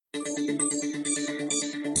Good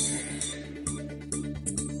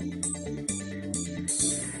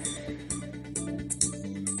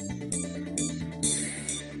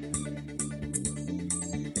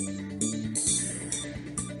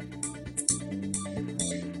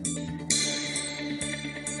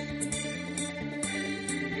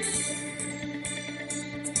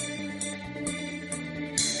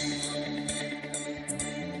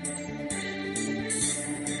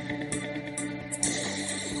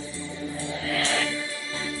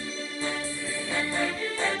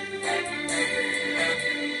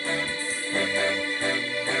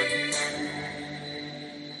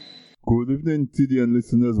evening, TDN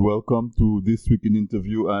listeners. Welcome to This Week in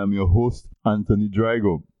Interview. I am your host, Anthony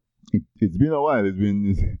Drago. It's been a while. It's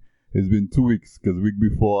been 2 weeks because week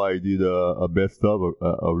before I did a best of,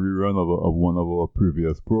 a rerun of one of our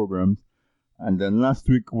previous programs. And then last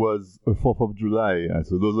week was the 4th of July. And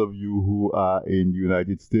so those of you who are in the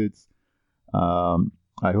United States,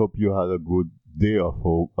 I hope you had a good day off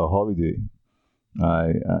or a holiday.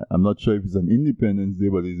 I'm not sure if it's an Independence Day,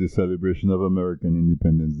 but it's a celebration of American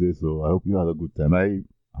Independence Day, so I hope you had a good time. I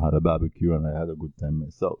had a barbecue and I had a good time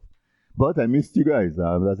myself. But I missed you guys.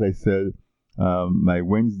 As I said, my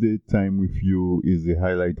Wednesday time with you is the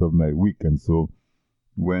highlight of my week, and so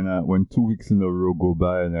when 2 weeks in a row go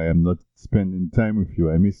by and I am not spending time with you,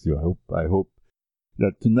 I miss you. I hope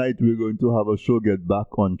that tonight we're going to have a show get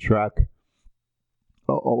back on track.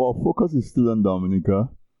 Our focus is still on Dominica.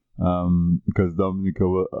 Because Dominica,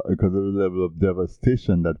 because of the level of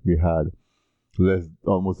devastation that we had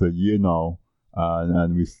almost a year now,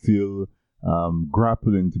 and we're still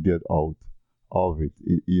grappling to get out of it.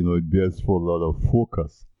 It bears for a lot of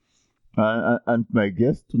focus. And my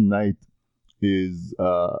guest tonight is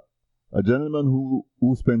a gentleman who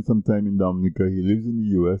spent some time in Dominica. He lives in the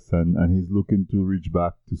U.S. and he's looking to reach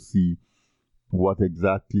back to see what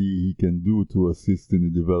exactly he can do to assist in the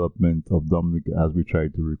development of Dominica as we try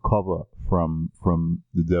to recover from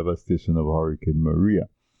the devastation of Hurricane Maria.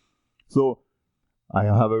 So I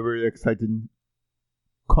have a very exciting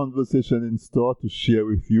conversation in store to share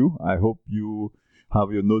with you. I hope you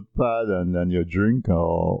have your notepad and your drink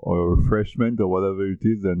or refreshment or whatever it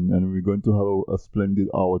is, and we're going to have a splendid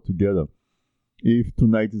hour together. If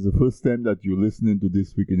tonight is the first time that you're listening to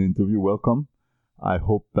This Week in Interview, welcome. I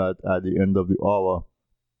hope that at the end of the hour,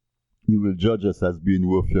 you will judge us as being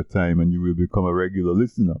worth your time and you will become a regular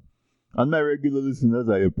listener. And my regular listeners,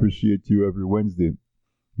 I appreciate you every Wednesday,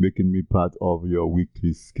 making me part of your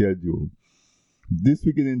weekly schedule. This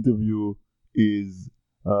Week in Interview is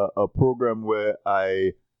a program where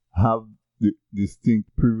I have the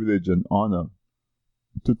distinct privilege and honor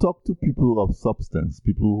to talk to people of substance,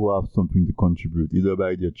 people who have something to contribute, either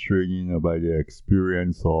by their training or by their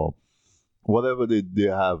experience or whatever they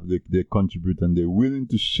have, they contribute, and they're willing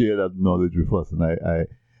to share that knowledge with us. And I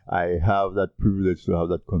have that privilege to have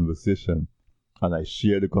that conversation, and I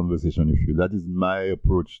share the conversation with you. That is my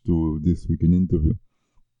approach to This Week in Interview.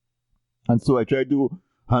 And so I try to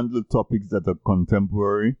handle topics that are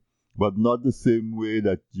contemporary, but not the same way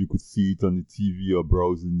that you could see it on the TV or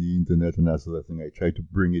browsing the internet and that sort of thing. I try to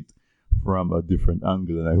bring it from a different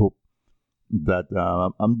angle, and I hope that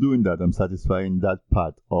I'm doing that. I'm satisfying that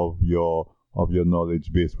part of your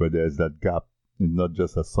knowledge base where there's that gap. It's not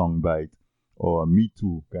just a song bite or a Me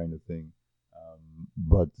Too kind of thing,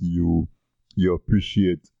 but you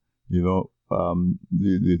appreciate, the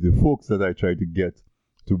folks that I try to get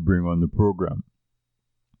to bring on the program.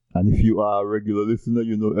 And if you are a regular listener,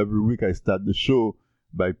 every week I start the show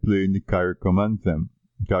by playing the CARICOM anthem.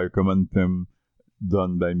 CARICOM anthem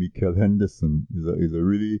done by Michael Henderson is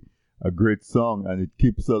a great song, and it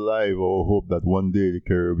keeps alive our hope that one day the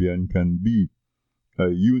Caribbean can be a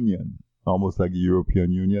union, almost like the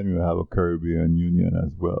European Union. We have a Caribbean Union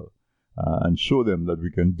as well, and show them that we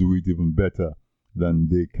can do it even better than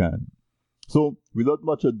they can. So, without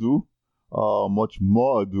much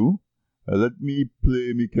more ado, let me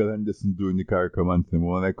play Michael Henderson doing the CARICOM anthem.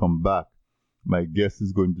 When I come back, my guest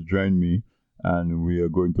is going to join me, and we are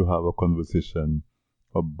going to have a conversation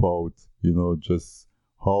about, just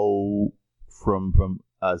how from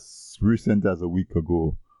as recent as a week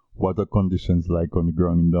ago, what are conditions like on the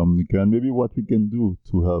ground in Dominica, and maybe what we can do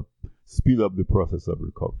to help speed up the process of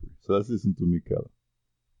recovery. So let's listen to Michael.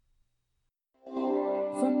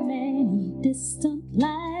 From many distant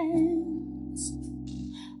lands,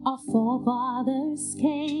 our forefathers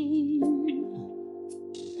came,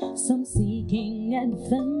 some seeking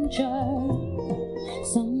adventure,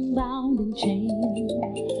 some bound in chains.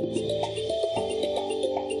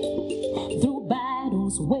 Through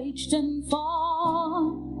battles waged and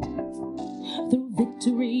fought, through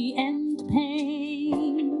victory and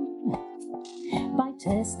pain,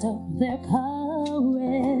 test of their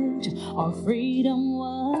courage, our freedom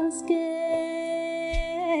was gained.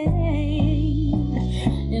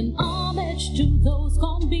 In homage to those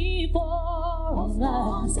gone before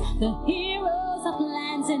us, the heroes of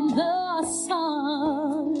lands in the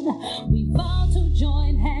sun, we vow to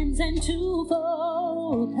join hands and to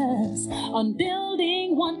focus on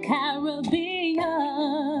building one Caribbean.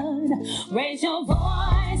 Raise your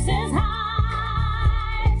voices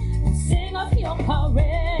high and sing of your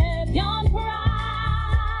Caribbean pride.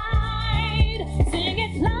 Sing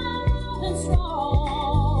it loud and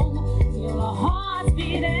strong, feel our hearts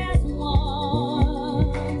beat as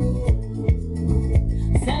one.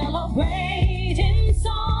 Celebrate in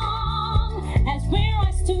song as we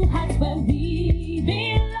rise to heights where we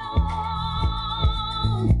belong.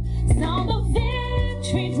 Sound the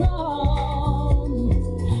victory drum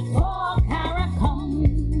for CARICOM.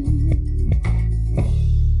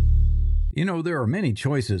 You know, there are many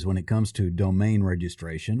choices when it comes to domain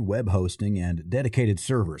registration, web hosting, and dedicated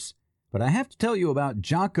servers. But I have to tell you about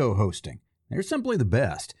Jocko Hosting. They're simply the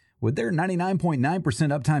best. With their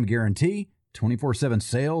 99.9% uptime guarantee, 24/7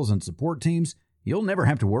 sales and support teams, you'll never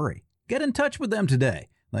have to worry. Get in touch with them today.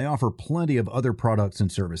 They offer plenty of other products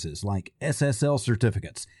and services like SSL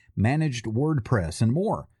certificates, managed WordPress, and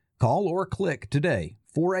more. Call or click today,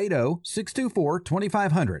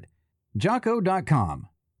 480-624-2500. Jocko.com.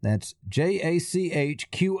 That's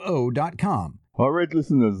JACHQO.com. All right,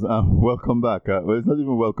 listeners, welcome back. Well, it's not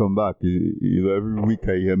even welcome back. You know, every week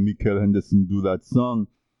I hear Mikel Henderson do that song,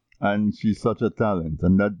 and she's such a talent.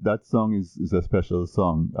 And that song is a special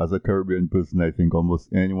song. As a Caribbean person, I think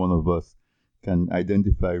almost any one of us can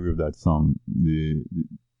identify with that song, the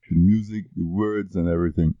music, the words, and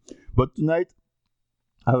everything. But tonight,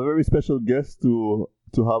 I have a very special guest to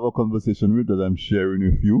have a conversation with that I'm sharing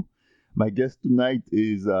with you. My guest tonight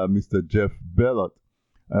is Mr. Jeff Bellott.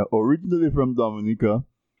 Originally from Dominica,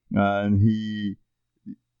 and he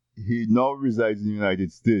now resides in the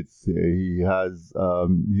United States.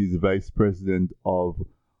 He's vice president of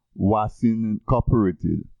Wasson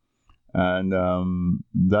Incorporated, and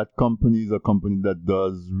that company is a company that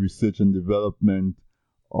does research and development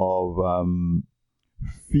of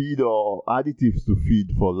feed or additives to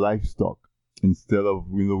feed for livestock. Instead of,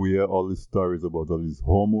 we hear all these stories about all these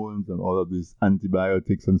hormones and all of these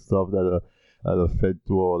antibiotics and stuff that are fed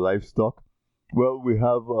to our livestock. Well, we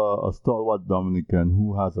have a stalwart Dominican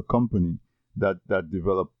who has a company that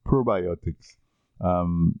develops probiotics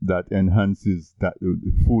that enhances the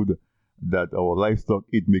food that our livestock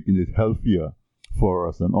eat, making it healthier for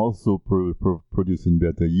us and also producing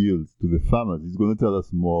better yields to the farmers. He's going to tell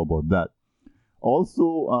us more about that.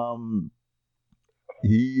 Also,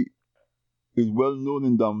 he is well known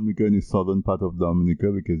in Dominica, in the southern part of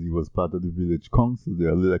Dominica, because he was part of the village council. They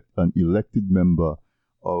are an elected member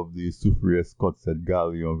of the Soufriere Scottshead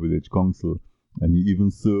Galleon Village Council, and he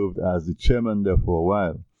even served as the chairman there for a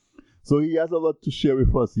while. So he has a lot to share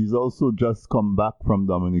with us. He's also just come back from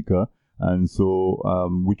Dominica, and so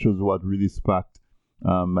which was what really sparked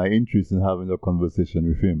my interest in having a conversation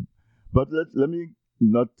with him. But let me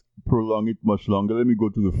not prolong it much longer. Let me go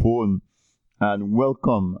to the phone and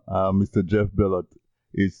welcome Mr. Jeff Bellott.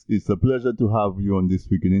 It's a pleasure to have you on this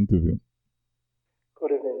weekend interview.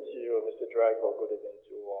 Good evening to you, Mr. Drago. Good evening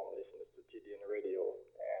to listeners to TDN Radio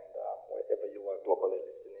and wherever you are globally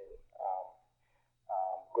listening.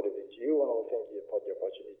 Good evening to you, and I thank you for the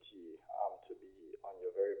opportunity to be on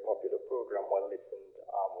your very popular program while listening with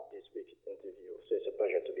this week's interview. So it's a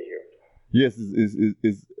pleasure to be here. Yes,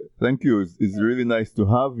 thank you. It's really nice to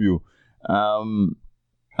have you.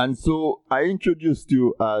 And so I introduced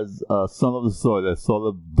you as a son of the soil, a son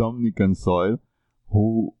of Dominican soil,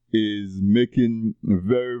 who is making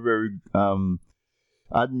very, very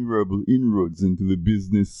admirable inroads into the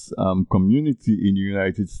business community in the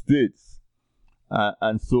United States.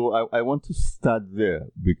 And so I want to start there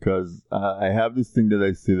because I have this thing that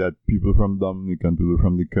I say that people from Dominica and people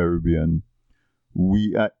from the Caribbean,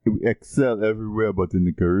 we excel everywhere but in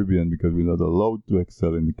the Caribbean because we're not allowed to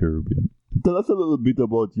excel in the Caribbean. Tell us a little bit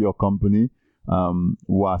about your company,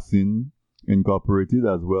 Wasson Incorporated,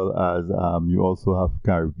 as well as you also have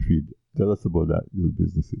CaribFeed. Tell us about that, your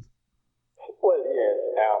businesses. Well, yes,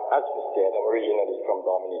 as you said, I'm originally from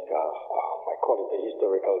Dominica. I call it the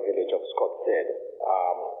historical village of Scottshead,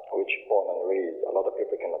 which born and raised. A lot of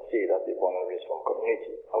people cannot say that they're born and raised from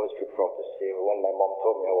community. I was pretty proud to say when my mom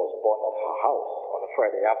told me I was born at her house on a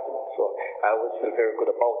Friday afternoon, so I always feel very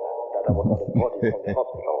good about that I was not deported from the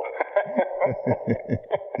hospital.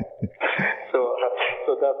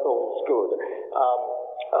 So that's always good. A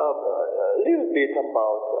little bit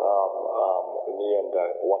about me and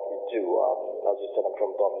what we do. As you said, I'm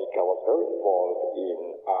from Dominica. I was very involved in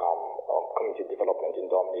community development in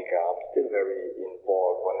Dominica. I'm still very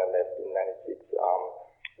involved when I left in 96,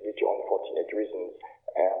 due to unfortunate reasons.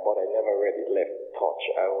 But I never really left touch.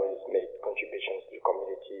 I always made contributions to the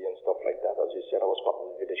community and stuff like that. As you said, I was part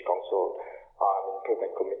of the village council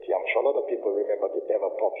improvement committee. I'm sure a lot of people remember the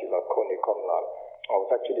ever popular Coney Conlon. I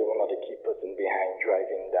was actually one of the key persons behind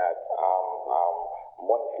driving that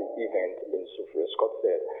monthly event in Sufria, Scott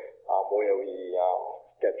said, where we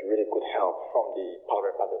get really good help from the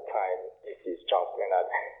power rep at the time. This is Charles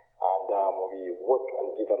Leonard. And we worked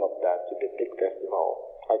and developed that to be a big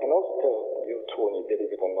festival. I can also tell you, Tony,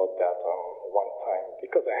 believe it or not, that one time,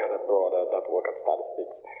 because I had a brother that worked at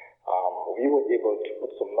statistics, we were able to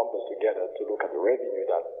put some numbers together to look at the revenue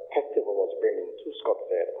that festival was bringing to Scott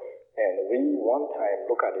said. And we one time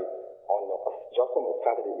look at it on just on a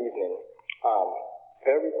Saturday evening,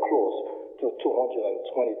 very close to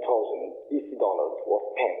 220,000 EC dollars was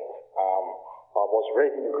spent, was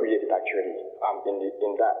revenue created actually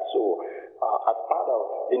in that. So as part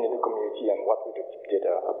of being in the community and what we do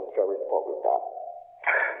together, I've been very involved with that.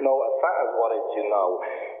 Now, as far as what I do now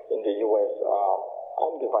in the U.S.,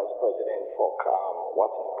 I'm the vice president for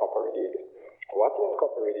Watson Incorporated. Watson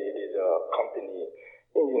Incorporated is a company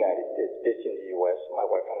in the United States, based in the U.S. My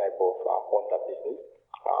wife and I both own that business.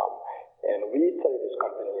 And we started this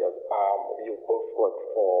company as we both work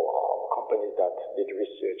for companies that did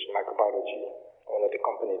research in microbiology. One of the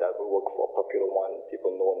companies that we work for, popular one,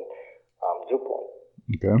 people known DuPont.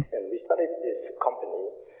 Okay. And we started this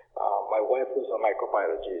company. My wife was a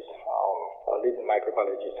microbiologist, a leading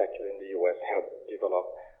microbiologist actually in the U.S., helped develop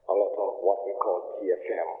a lot of what we call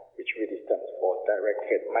DFM, which really stands for direct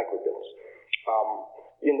fed microbes.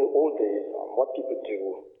 In the old days, what people do,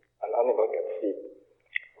 an animal gets sick,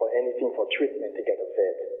 for anything for treatment, they get a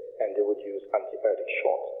vet, and they would use antibiotic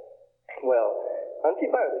shots. Well,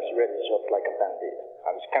 antibiotics really is just like a Band-Aid.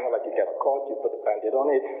 It's kind of like you get a cut, you put a Band-Aid on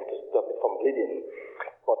it to stop it from bleeding,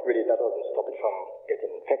 but really that doesn't stop it from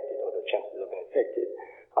getting infected or the chances of being infected.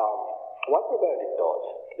 What probiotic does,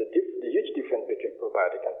 the huge difference between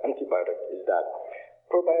probiotic and antibiotic is that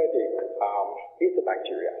probiotic is a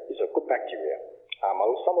bacteria, it's a good bacteria.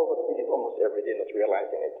 Some of us eat it almost every day, not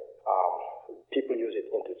realizing it. People use it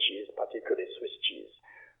into cheese, particularly Swiss cheese,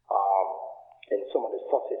 and some of the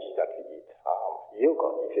sausages that we eat.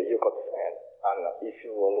 Yogurt, if you're a yogurt fan, and if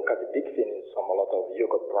you look at the big thing in a lot of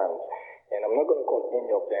yogurt brands, and I'm not going to call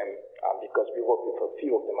any of them because we work with a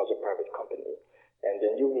few of them as a private company, and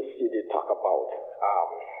then you will see they talk about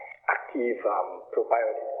active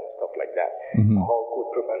probiotics and stuff like that, how good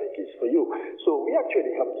probiotic is for you. So we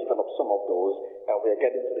actually have developed some of those, and we are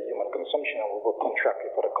getting to the human consumption, and we work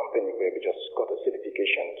contractually for the company where we just got a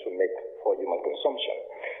certification to make for human consumption.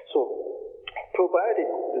 So probiotic,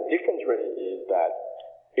 the difference really is that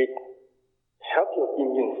it helps your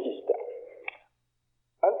immune system.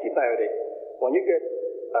 Antibiotic, when you get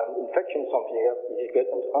an infection, something else, you get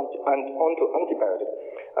onto antibiotic.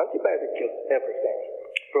 Antibiotic kills everything.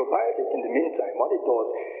 Probiotic, in the meantime, what it does,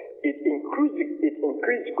 it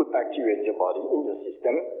increases good bacteria in your body, in your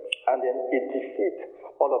system, and then it defeats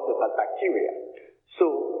all of the bad bacteria. So,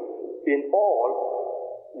 in all,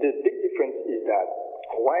 the big difference is that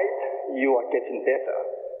while you are getting better,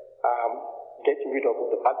 getting rid of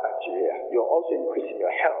the bad bacteria, you're also increasing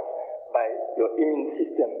your health by your immune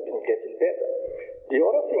system being getting better. The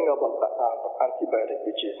other thing about antibiotic,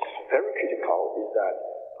 which is very critical, is that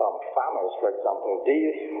farmers, for example, they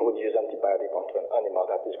would use antibiotic onto an animal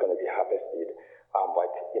that is going to be harvested,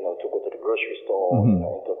 to go to the grocery store,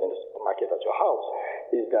 into the supermarket at your house,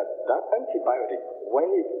 is that antibiotic, when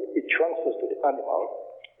it transfers to the animal,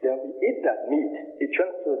 then we eat that meat, it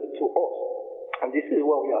transfers to us. And this is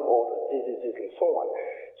where we have all the diseases and so on.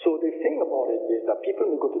 So the thing about it is that people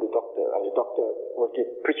will go to the doctor, and the doctor will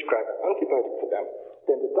prescribe an antibiotic for them.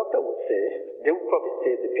 Then the doctor would say, they would probably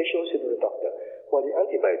say, the patient will say to the doctor, well, the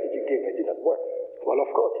antibiotic you gave me did not work. Well, of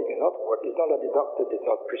course, it did not work. It's not that the doctor did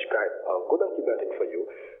not prescribe a good antibiotic for you.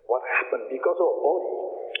 What happened, because our body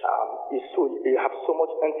you have so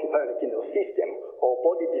much antibiotic in your system, our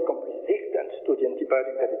body becomes resistant to the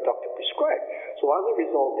antibiotic that the doctor prescribed. So as a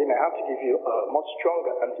result, they may have to give you a much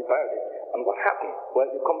stronger antibiotic. And what happened? Well,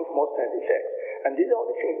 you come with more side effects. And these are all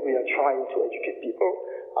the things we are trying to educate people.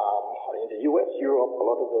 In the US, Europe, a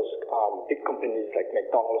lot of those big companies like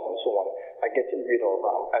McDonald's and so on are getting rid of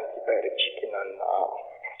antibiotic chicken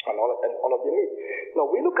and all of the meat. Now,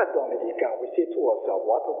 we look at Dominica and we say to ourselves,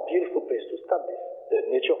 what a beautiful place to start this, the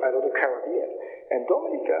nature island of the Caribbean. And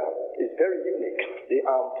Dominica is very unique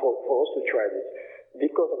for us to try this.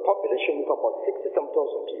 because the population is about 60-some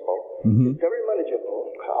thousand people. It's very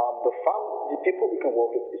manageable. The people we can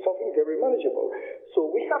work with is something very manageable. So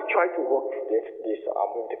we have tried to work with this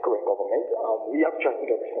with the current government. We have tried to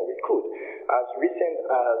do everything we could. As recent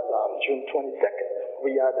as June 22nd,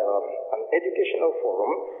 we had an educational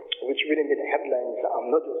forum, which really made headlines,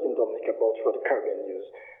 not just in Dominica, but for the Caribbean news,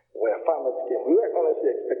 where farmers came. We were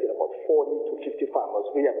honestly expecting about 40 to 50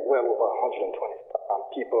 farmers. We had well over 120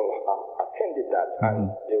 people attended that,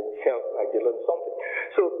 and they felt like they learned something.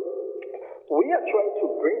 So we are trying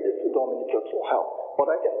to bring this to Dominica to help,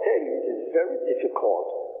 but I can tell you it is very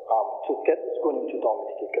difficult to get this going into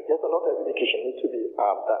Dominica, because there's a lot of education needs to be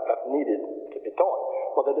that needed to be done.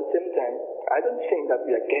 But at the same time, I don't think that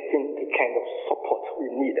we are getting the kind of support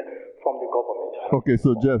we need from the government. Okay,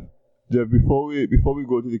 so Jeff, before we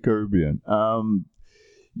go to the Caribbean,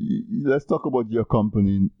 let's talk about your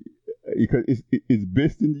company. It's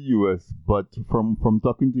based in the U.S., but from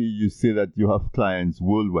talking to you, you say that you have clients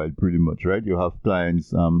worldwide, pretty much, right? You have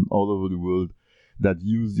clients all over the world that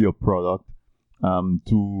use your product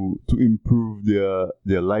to improve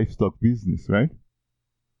their livestock business, right?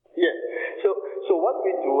 Yes. So what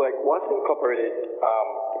we do, like what's incorporated,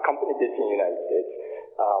 the company based in the United States,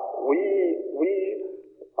 we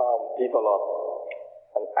develop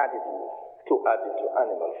an additive to add into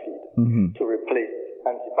animal feed to replace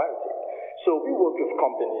antibiotics. So we work with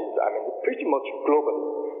companies, pretty much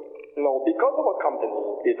globally. Now, because our company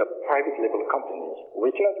is a private label company, we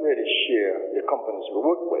cannot really share the companies we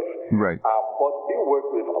work with. Right. But we work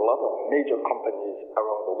with a lot of major companies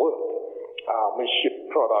around the world. We ship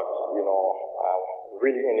products,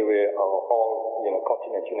 really anywhere, all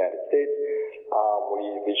continent United States.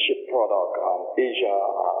 We ship product Asia,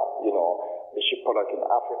 we ship product in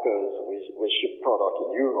Africa, we ship product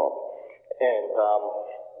in Europe. And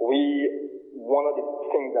one of the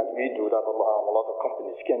things that we do that a lot of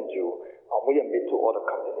companies can do, we are made to other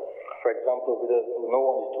companies. For example, no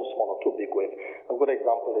one is too small or too big with. A good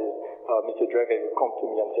example is Mr. Drager will come to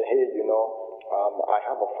me and say, hey, I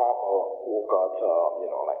have a farmer who got,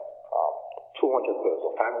 200 birds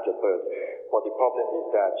or 500 birds, but the problem is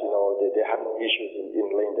that, they're having issues in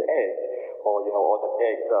laying the eggs, or the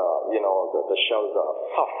eggs, the shells are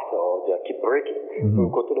soft, or they keep breaking.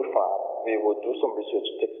 We'll go to the farm, we will do some research,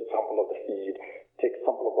 take a sample of the feed, take a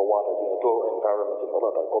sample of the water, do environment and all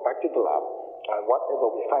of that, go back to the lab, and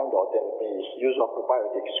whatever we find out, then we use our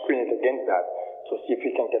probiotic, screen it against that, to see if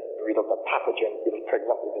we can get rid of the pathogen, for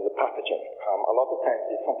example, if it's a pathogen. A lot of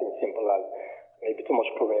times it's something simple as maybe too much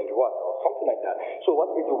chlorine in the water or something like that. So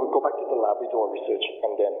what we do, we go back to the lab, we do our research,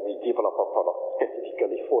 and then we develop our product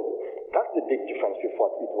specifically for you. That's the big difference with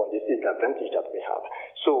what we do, and this is the advantage that we have.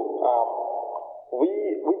 So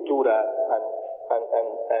we do that,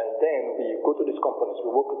 and then we go to these companies, we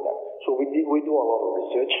work with them. So we do a lot of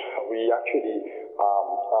research. We actually,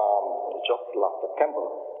 just last September,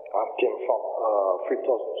 came from a 3,000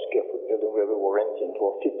 square foot building where we were renting to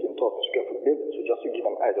a 15,000 square foot building. So just to give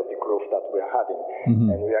an idea of the growth that we're having.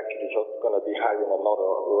 And we're actually just going to be hiring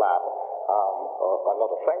another lab,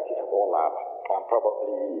 another scientist for our lab,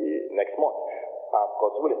 probably next month,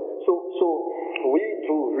 God's willing. So we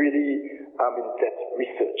do really in-depth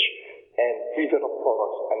research and develop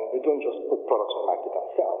products, and we don't just put products on the market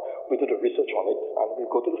and sell. We do the research on it, and we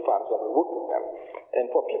go to the farms and we work with them.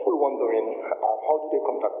 And for people wondering how do they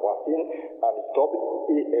contact Wasin, it's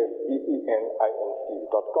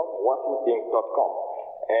WASEENINC.com, wasininc.com,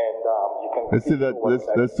 and you can. Let's say that.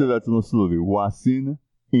 Let's say that more slowly. wasininc.com.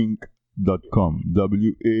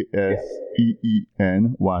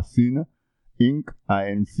 WASEEN. Wasin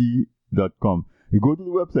Inc.com. You go to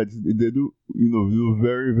the website, they do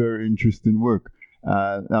very, very interesting work.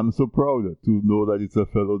 And I'm so proud to know that it's a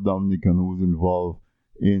fellow Dominican who's involved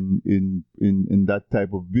in that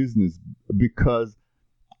type of business, because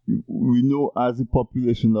we know as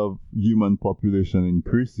the human population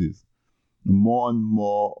increases, more and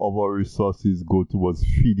more of our resources go towards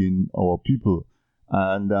feeding our people.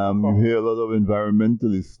 And you hear a lot of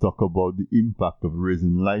environmentalists talk about the impact of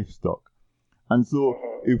raising livestock. And so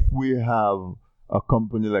if we have a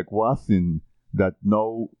company like Wasin that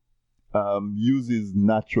now uses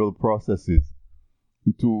natural processes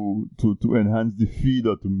to enhance the feed,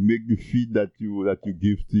 or to make the feed that you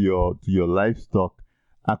give to your livestock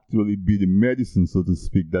actually be the medicine, so to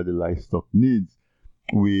speak, that the livestock needs.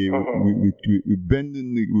 We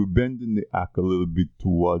bending the act a little bit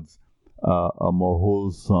towards a more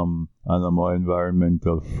wholesome and a more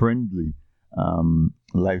environmental friendly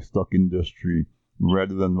livestock industry,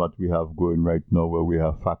 rather than what we have going right now, where we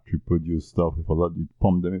have factory produced stuff with a lot of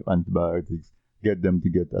pump them with antibiotics, get them to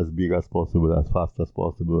get as big as possible, as fast as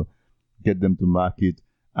possible, get them to market.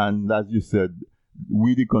 And as you said,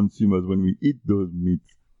 we the consumers, when we eat those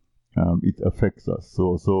meats, it affects us.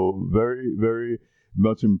 So very, very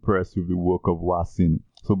much impressed with the work of Waseen.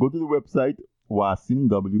 So go to the website, Waseen,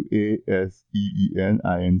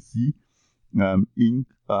 WASEENINC, Inc.,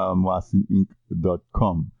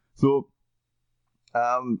 waseeninc.com. So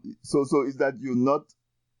is that you're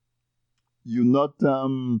not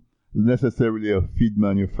necessarily a feed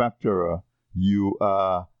manufacturer. You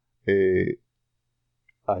are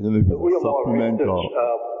I don't know if it's a supplement or...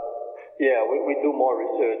 we do more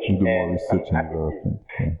research. We do more research and development.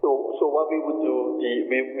 Yeah. So what we would do,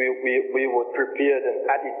 we would prepare an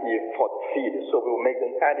additive for the feed. So we will make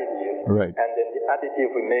an additive, right. And then the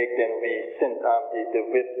additive we make, then we send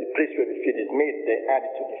the place where the feed is made, they add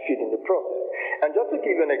it to the feed in the process. And just to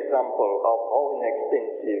give you an example of how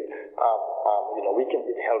inexpensive, we can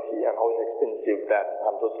eat healthy and how inexpensive that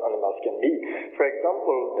those animals can be. For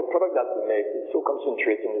example, the product that we make is so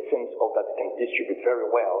concentrated in the sense of that it can distribute very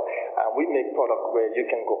well. We make product where you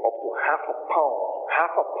can go up to half a pound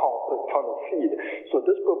per ton of feed. So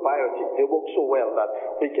this probiotic, they work so well that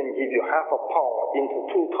we can give you half a pound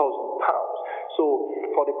into 2,000 pounds. So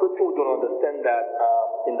for the people who don't understand that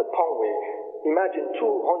in the pound way, imagine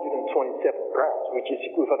 227 grams, which is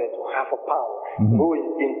equivalent to half a pound, going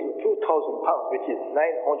into 2,000 pounds, which is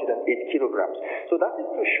 908 kilograms. So that is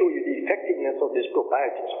to show you the effectiveness of these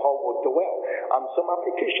probiotics, how work well. Some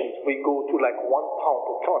applications, we go to like 1 pound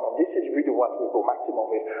per ton, and this is really what we go maximum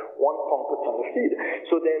with, 1 pound per ton of feed.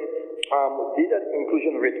 So then, these are the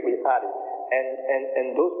inclusion rates we added.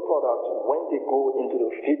 And those products, when they go into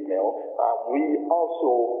the feed mill, we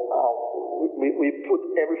also we put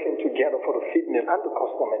everything together for the feed mill and the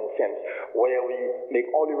customer in a sense, where we make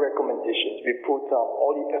all the recommendations, we put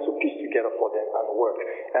all the SOPs together for them and work.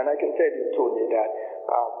 And I can tell you, Tony, that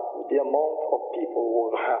the amount of people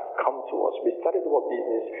who have come to us, we started our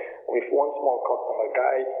business with one small customer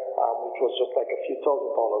guy, which was just like a few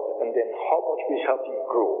 $1,000, and then how much we helped him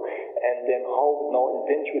grow, and then how now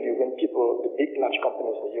eventually when people, the big large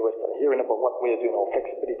companies in the US are hearing about what we are doing, our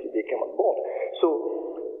flexibility, they came on board. So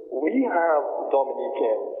we have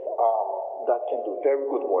Dominicans that can do very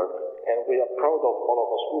good work, and we are proud of all of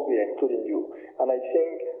us who we are, including you. And I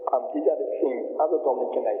think these are the things, as a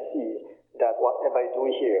Dominican, I see that whatever I do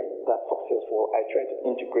here that's successful, I try to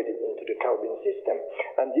integrate it into the Caribbean system.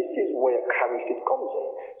 And this is where CariFeed comes in.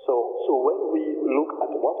 So when we look at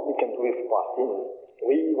what we can do with Waseen,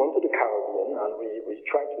 we went to the Caribbean and we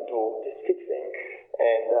tried to do this fixing,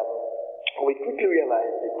 and we quickly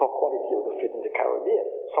realized the poor quality of the feed in the Caribbean.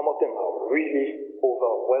 Some of them are really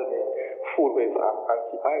overwhelming, full with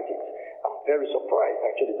antibiotics. I'm very surprised,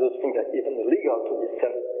 actually, those things are even illegal to be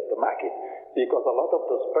sold in the market, because a lot of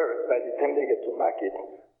those birds, by the time they get to market,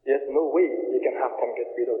 there's no way you can have them get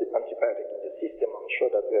rid of the antibiotic in the system. I'm sure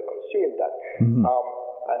that we are consuming that. And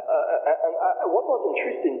what was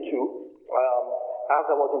interesting too, as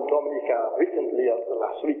I was in Dominica recently,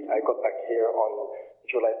 last week, I got back here on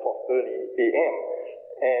July 4th, early AM,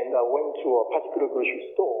 and I went to a particular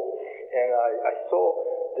grocery store, and I saw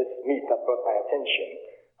this meat that brought my attention,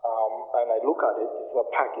 and I look at it, it's a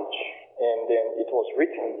package, and then it was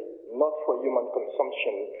written, not for human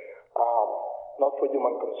consumption,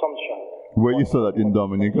 Where you saw that, in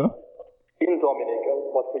Dominica? In Dominica,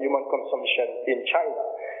 but for human consumption in China.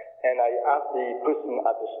 And I asked the person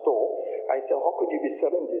at the store, I said, how could you be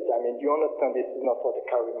selling this? I mean, do you understand this is not for the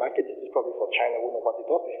Caribbean market, this is probably for China, we know what it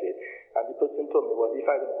does with it. And the person told me, well, if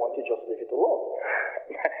I don't want it, just leave it alone.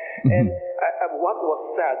 And what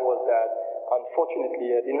was sad was that,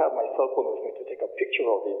 unfortunately, I didn't have my cell phone with me to take a picture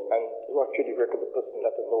of it, and to actually record the person,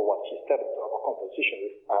 let them know what she's telling, to have a conversation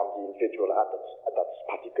with the individual at that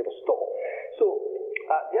particular store. So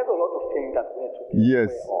there's a lot of things that we need to be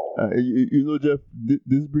aware of. Jeff,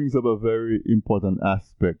 this brings up a very important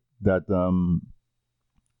aspect that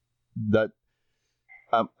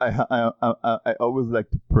I always like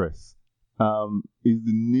to press, is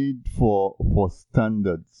the need for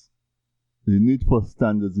standards. The need for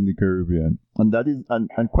standards in the Caribbean, and that is, and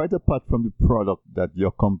quite apart from the product that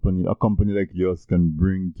your company, a company like yours, can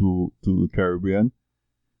bring to the Caribbean,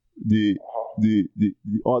 the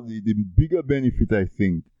bigger benefit, I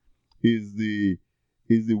think, is the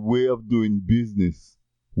way of doing business,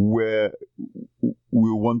 where you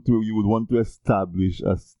would want to establish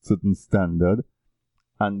a certain standard,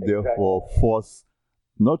 and therefore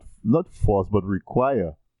not force but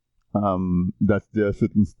require that there are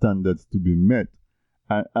certain standards to be met.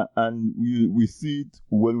 And we see it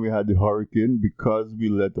when we had the hurricane, because we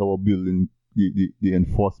let our building, the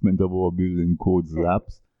enforcement of our building codes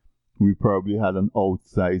lapse. We probably had an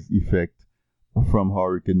outsized effect from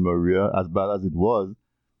Hurricane Maria. As bad as it was,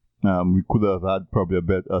 we could have had probably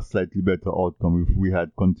a slightly better outcome if we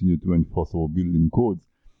had continued to enforce our building codes.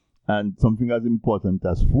 And something as important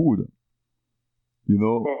as food,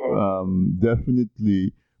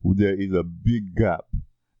 definitely there is a big gap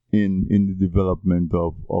in the development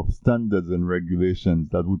of standards and regulations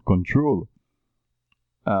that would control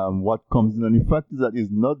what comes in. And the fact is that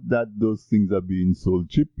it's not that those things are being sold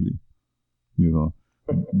cheaply.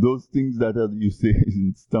 Those things that you say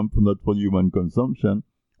is stamped not for human consumption,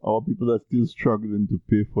 our people are still struggling to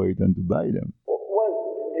pay for it and to buy them.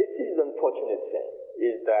 Well, this is the unfortunate thing,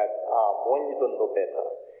 is that when you don't know better,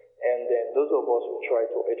 and then those of us who try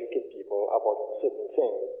to educate people about certain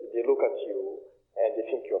things, they look at you and they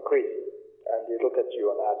think you're crazy, and they look at you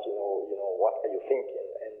and ask, what are you thinking?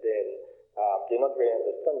 And then they're not really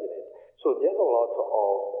understanding it. So there's a lot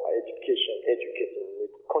of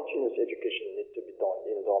continuous education needs to be done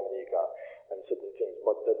in Dominica and certain things.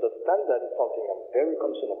 But the standard is something I'm very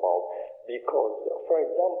concerned about because, for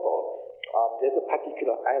example, there's a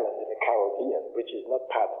particular island in the Caribbean which is not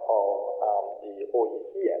part of the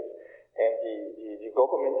OECS. And the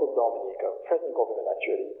government of Dominica, present government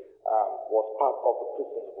actually, was part of the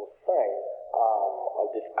person who signed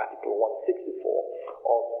this Article 164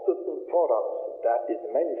 of certain products that is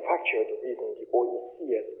manufactured within the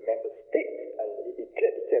OECS member states. And it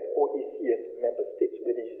clearly said OECS member states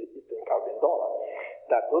with the Eastern Caribbean dollar,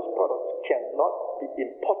 that those products cannot be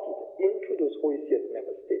imported into those OECS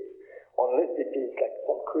member states unless they pay like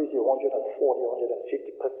some crazy 140, 150%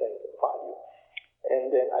 value.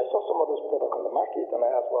 And then I saw some of those products on the market, and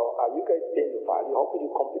I asked, well, are you guys paying the value? How could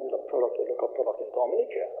you compete with a local product in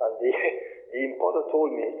Dominica? And the importer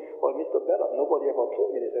told me, well, Mr. Bella, nobody ever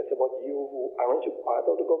told me this. I said, but aren't you part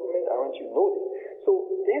of the government? Aren't you know this? So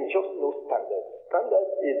there's just no standards.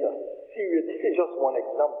 Standards is a serious, this is just one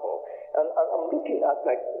example. And I'm looking at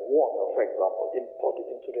like water, for example, imported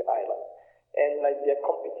into the island. And like they're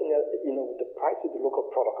competing, with the price of the local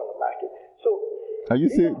product on the market. So did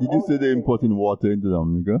you say they're importing water into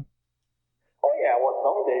Dominica? Oh yeah, I was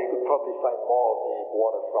down there. You could probably find more of the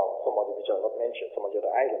water from some of the which I not mentioned, some of the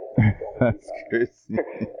other islands. That's crazy.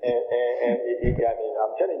 and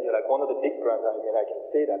I'm telling you, like one of the big brands. I can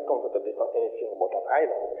say that comfortably, not anything about that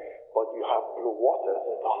island, but you have blue waters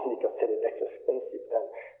in Dominica selling less expensive than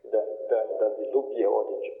the Lubia or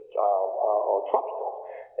the or Tropical,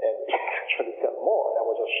 and you can actually sell more. And I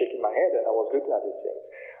was just shaking my head and I was looking at these things.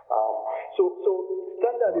 So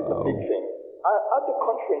standard is a big thing. At the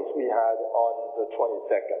conference we had on the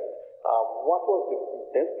 22nd, what was the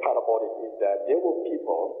best part about it is that there were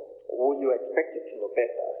people who you expected to know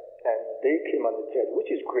better, and they came on the table, which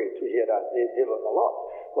is great to hear that they learn a lot.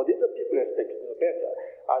 But these are people who expected to know better.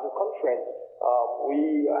 At the conference,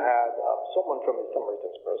 we had someone from the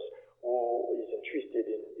Samaritan's Purse who is interested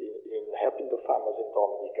in helping the farmers in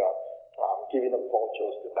Dominica, giving them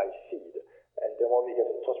vouchers to buy seed. And then when we get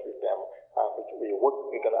in touch with them,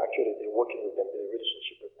 we're going to actually be working with them, build a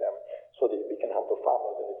relationship with them, so that we can have the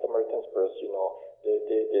farmers and the Samaritan's Purse,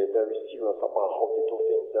 they're very serious about how they do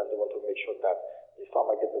things, and they want to make sure that the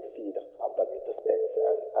farmer gets the seed that meets the specs,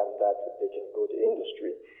 and that they can grow the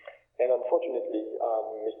industry. And unfortunately,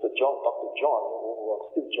 Dr. John,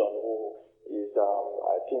 Steve John, who is,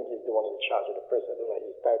 I think he's the one in charge of the president, I don't know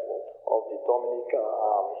his title, of the Dominica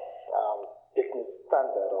Business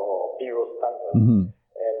Standard or Bureau Standard. Mm-hmm.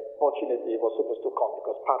 And fortunately, he was supposed to come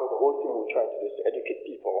because part of the whole thing we're trying to do is to educate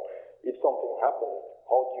people. If something happens,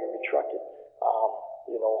 how do you retract it?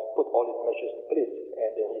 Put all these measures in place.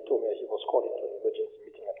 And then he told me he was called into an emergency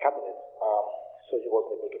meeting at Cabinet. So he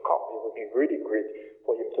wasn't able to come. It would be really great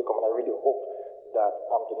for him to come. And I really hope that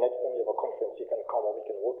the next time we have a conference, he can come and we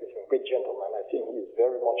can work with him. Great gentleman. I think he is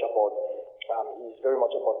very much about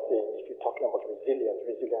saying, if you're talking about resilience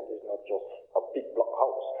is not just a big block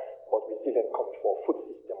house, but resilience comes for food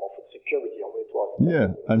system or food security and way to us. Yeah,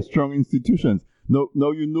 and strong institutions. Now,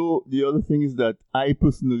 the other thing is that I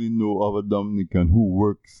personally know of a Dominican who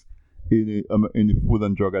works in the Food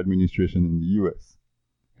and Drug Administration in the U.S.,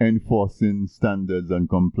 enforcing standards and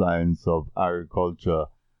compliance of agriculture.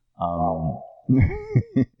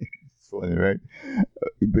 It's funny, right?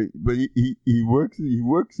 But he works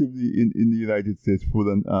in the United States Food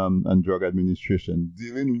and Drug Administration,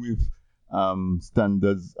 dealing with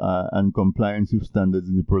standards and compliance with standards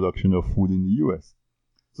in the production of food in the U.S.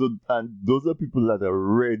 So, and those are people that are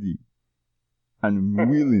ready and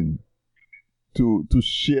willing to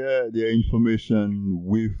share their information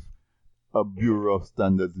with a Bureau of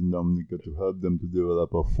Standards in Dominica to help them to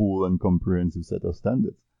develop a full and comprehensive set of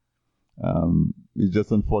standards. It's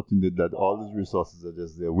just unfortunate that all these resources are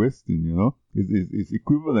just there wasting, you know. It's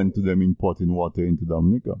equivalent to them importing water into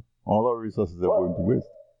Dominica. All our resources are going to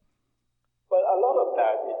waste. Well, a lot of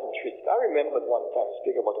that is intrinsic. I remember one time,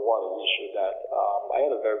 speaking about the water issue, that I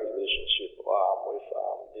had a very good relationship with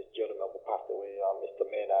this gentleman who passed away, Mr.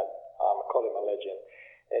 Maynard. I call him a legend.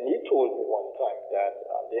 And he told me one time that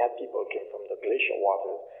they had people who came from the glacier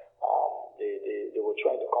water. They were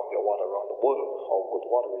trying to compare water around the world, how good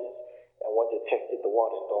water is. And when they tested the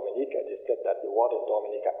water in Dominica, they said that the water in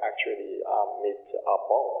Dominica actually met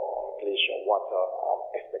above glacier water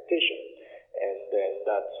expectations. And then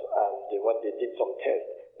when they did some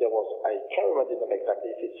tests, there was, I can't remember the number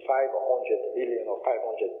exactly, if it's 500 million or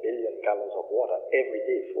 500 billion gallons of water every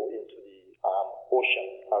day flow into the ocean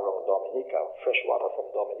around Dominica, fresh water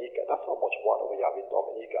from Dominica. That's how much water we have in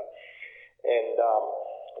Dominica. And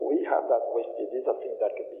we have that wasted. These are things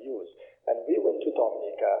that could be used. And we went to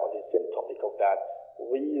Dominica on the same topic of that.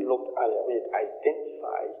 We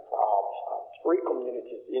identified 3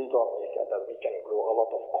 communities in Dominica that we can grow a lot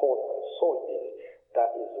of corn and soybean.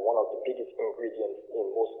 That is one of the biggest ingredients in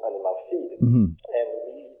most animal feed. Mm-hmm. And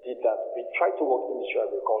we did that. We tried to work in Ministry of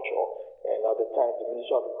Agriculture. And at the time, the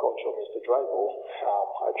Minister of Agriculture, Mr. Drago,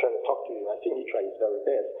 I tried to talk to him. I think he tried his very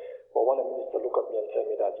best. But when the minister looked at me and told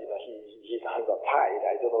me that, his hands are tied,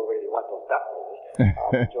 I don't know really what does that mean.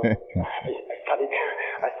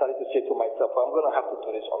 I started to say to myself, I'm going to have to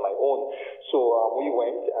do this on my own. So we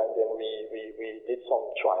went and then we did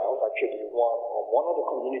some trials. Actually, one of the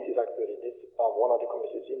communities one of the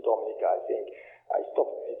communities in Dominica, I think, I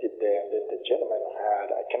stopped to visit there, and then the gentleman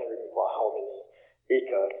had, I can't remember how many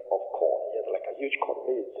acres of corn. He had like a huge corn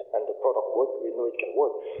maze, and the product worked. We know it can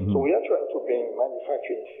work. Mm-hmm. So we are trying to bring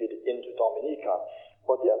manufacturing feed into Dominica,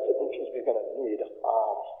 but there are certain things we're going to need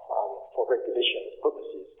for regulation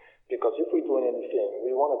purposes. Because if we're doing anything,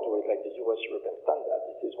 we want to do it like the US European standard.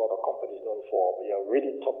 This is what our company is known for. We are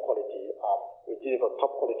really top quality. We deliver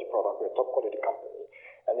top quality product. We're a top quality company.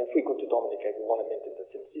 And if we go to Dominica, we want to maintain the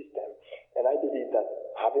same system. And I believe that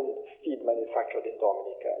having feed manufactured in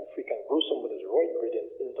Dominica, if we can grow some of those raw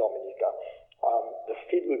ingredients in Dominica, the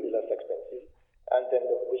feed will be less expensive. And then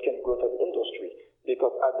we can grow to the industry.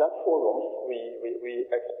 Because at that forum, we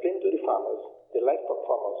explained to the farmers, the livestock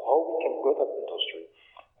farmers, how we can grow that industry.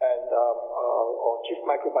 And our chief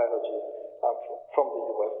microbiologist from the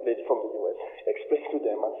US, lady from the US, explained to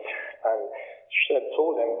them and she had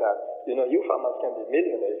told them that, you farmers can be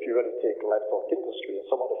millionaires if you really take livestock industry. And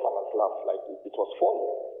some of the farmers laughed like it was funny.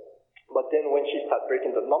 But then when she started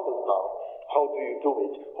breaking the numbers down, how do you do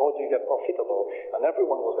it? How do you get profitable? And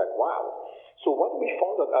everyone was like, wow. So what we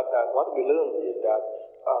found out at that, what we learned is that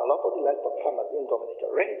a lot of the livestock farmers in Dominica,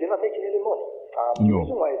 really, they're not making any money. The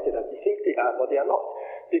reason why I say that, they think they are, but they are not.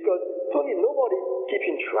 Because, Tony, nobody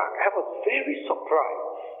keeping track. I was very surprised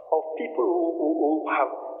of people who have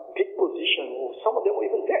big positions, some of them were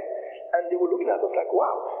even dead. And they were looking at us like,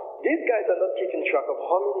 wow, these guys are not keeping track of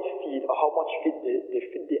how many feed or how much feed they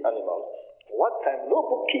feed the animals. What time? No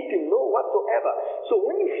bookkeeping, no whatsoever. So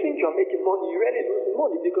when you think you're making money, you really lose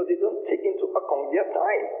money because they don't take into account their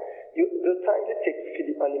time. The time they take to feed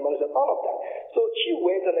the animals and all of that. So she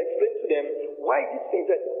went and explained to them why these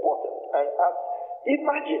things are important. And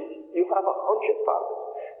imagine you have 100 farmers.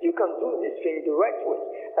 You can do this thing the right way.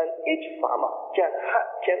 And each farmer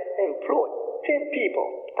can employ 10 people.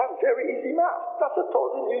 That's very easy math. That's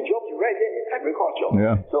 1,000 new jobs right there in agriculture.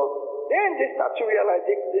 Yeah. So then they start to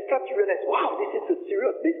realize, wow, this is a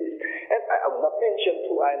serious business. And I will not mention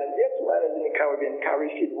 2 islands. There are 2 islands in the Caribbean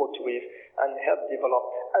Carifeed worked with and helped develop.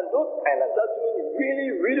 And those islands are doing really,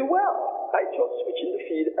 really well. I just switching the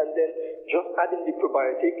feed and then just adding the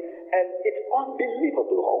probiotic. And it's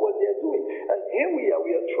unbelievable how well they're doing. And here we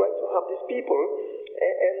are trying to have these people.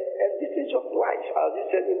 And this is just life. As you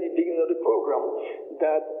said in the beginning of the program,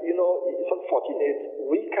 that, it's unfortunate.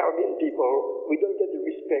 We Caribbean people, we don't get the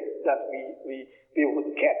respect that we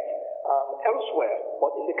would get elsewhere,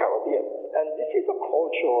 but in the Caribbean. And this is a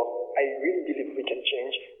culture I really believe we can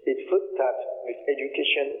change. It first starts with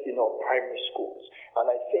education in our primary schools. And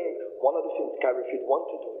I think one of the things Carifeed want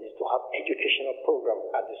to do is to have educational program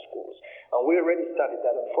at the schools. And we already started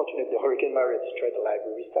that. Unfortunately, Hurricane Maria destroyed the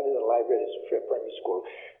library. We started a library at Sophia Primary School.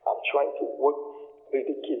 I'm trying to work with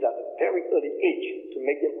the kids at a very early age to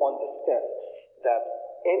make them understand that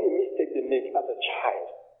any mistake they make as a child,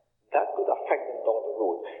 that could affect them down the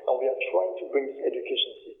road. And we are trying to bring this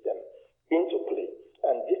education system into play.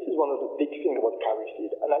 And this is one of the big things about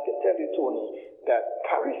Carifeed. And I can tell you, Tony, that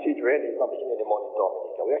Carifeed really is not making any money in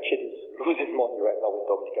Dominica. We're actually losing money right now in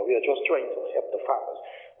Dominica. We are just trying to help the farmers.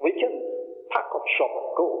 We can pack up shop and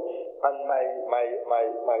go. And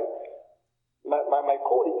my my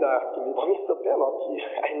colleagues are asking me, but Mr. Bellot,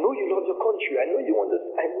 I know you love your country. I know you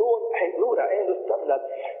understand. I know that. I understand that.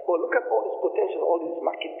 But look at all this potential, all this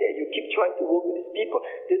market there. You keep trying to work with these people.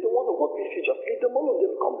 They don't want to work with you. Just leave them alone.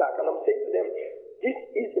 They'll come back. And I'm saying to them, this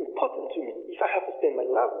is important to me. If I have to spend my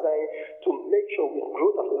last dime to make sure we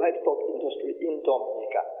grow the livestock industry in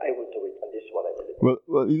Dominica, I will do it. And this is what I did. Well,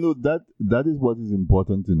 that is what is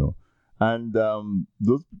important to know. And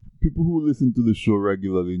those people who listen to the show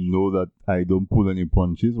regularly know that I don't pull any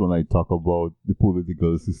punches when I talk about the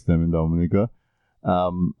political system in Dominica.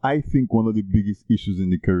 I think one of the biggest issues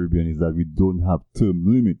in the Caribbean is that we don't have term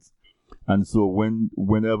limits. And so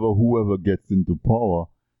whenever whoever gets into power,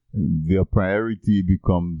 their priority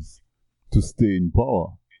becomes to stay in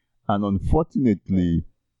power. And unfortunately,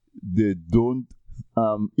 they don't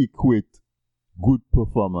equate good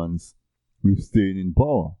performance with staying in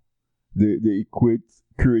power. They equate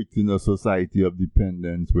creating a society of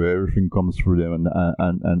dependence where everything comes through them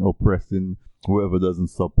and oppressing whoever doesn't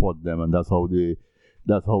support them, and that's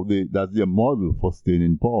their model for staying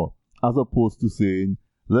in power, as opposed to saying,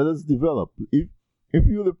 let us develop. If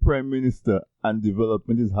you're the prime minister and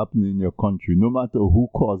development is happening in your country, no matter who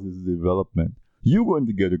causes the development, you're going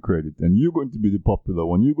to get the credit and you're going to be the popular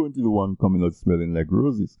one. You're going to be the one coming out smelling like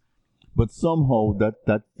roses. But somehow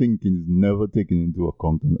that thinking is never taken into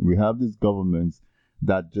account. And we have these governments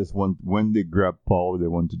that just want, when they grab power, they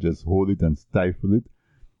want to just hold it and stifle it.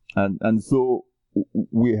 And so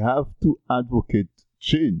we have to advocate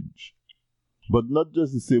change. But not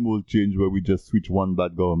just the same old change where we just switch one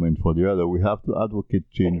bad government for the other. We have to advocate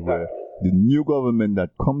change where the new government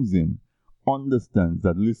that comes in understands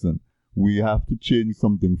that, listen, we have to change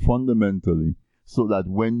something fundamentally, so that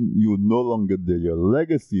when you're no longer there, your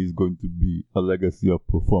legacy is going to be a legacy of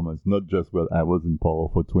performance, not just, well, I was in power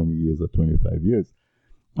for 20 years or 25 years.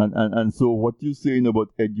 And so what you're saying about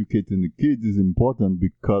educating the kids is important,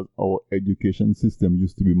 because our education system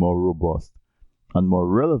used to be more robust and more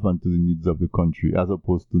relevant to the needs of the country, as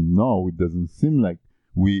opposed to now. It doesn't seem like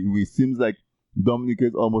we seems like Dominica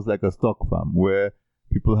is almost like a stock farm where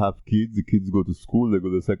people have kids, the kids go to school, they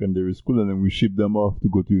go to secondary school, and then we ship them off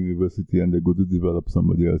to go to university and they go to develop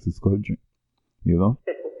somebody else's country. You know?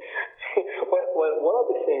 well, one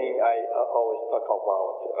of the things I always talk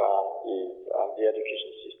about is the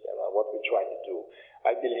education system and what we try to do.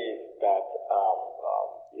 I believe that,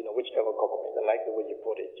 whichever government, and like the way you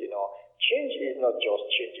put it, change is not just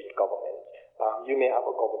changing government. You may have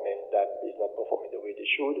a government that is not performing the way they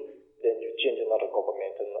should, then you change another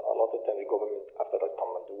government, and a lot of times the government after that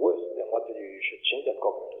come and do worse. Then what do you do? You should change that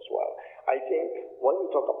government as well. I think when we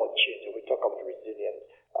talk about change and we talk about resilience,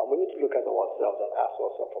 we need to look at ourselves and ask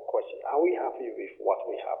ourselves a question: are we happy with what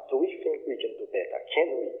we have? Do we think we can do better? Can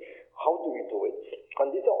we? How do we do it?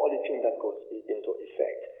 And these are all the things that goes into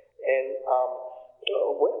effect. And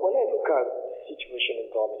when I look at the situation in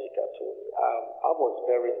Dominica, Tony, I was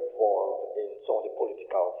very involved in some of the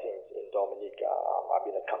political things in Dominica. I've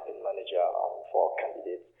been a campaign manager for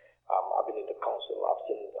candidates. I've been in the council. I've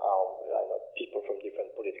seen people from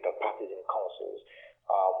different political parties in councils.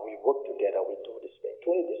 We work together. We do this thing.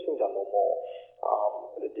 Tony, these things are no more.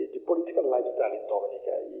 The political lifestyle in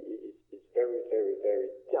Dominica is very, very,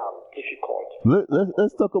 very difficult.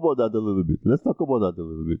 Let's talk about that a little bit.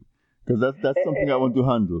 Because that's something I want to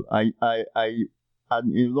handle.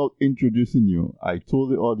 In not introducing you, I told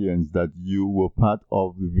the audience that you were part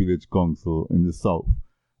of the village council in the south.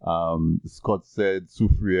 Scott said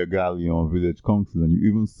Soufriere Gallion Village Council, and you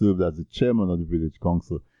even served as the chairman of the village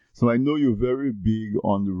council. So I know you're very big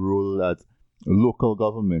on the role that local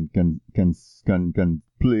government can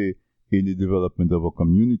play in the development of a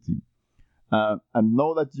community. And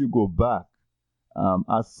now that you go back,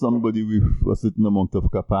 as somebody with a certain amount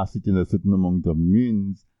of capacity and a certain amount of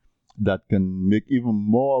means that can make even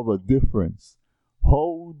more of a difference,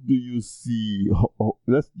 how do you see,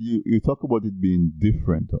 you talk about it being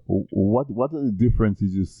different. What are the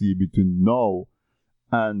differences you see between now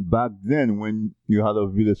and back then, when you had a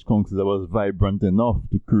village council that was vibrant enough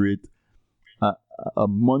to create a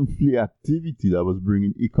monthly activity that was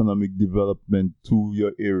bringing economic development to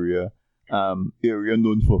your area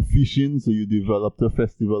known for fishing, so you developed a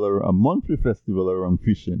monthly festival around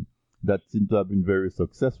fishing that seemed to have been very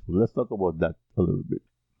successful. Let's talk about that a little bit.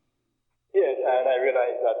 Yes, and I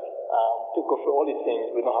realize that to go through all these things,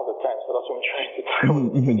 we don't have the time, so that's why I'm trying to talk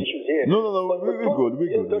about different issues here. No, we're good.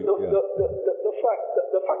 The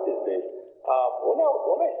fact is this: when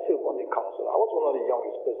I served on the council, I was one of the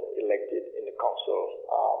youngest person elected in the council,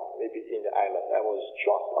 maybe in the island. I was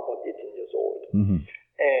just about 18 years old. Mm-hmm.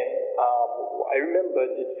 And I remember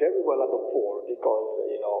it very well at the board because,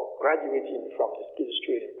 graduating from the skills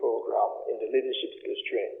training program in the leadership skills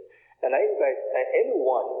training. And I invite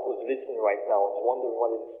anyone who's listening right now and wondering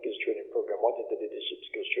what is the skills training program, what is the leadership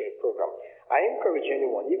skills training program. I encourage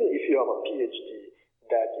anyone, even if you have a PhD,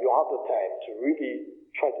 that you have the time to really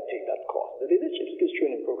try to take that course. The leadership skills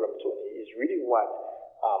training program, Tony, is really what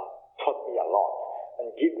taught me a lot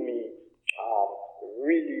and gave me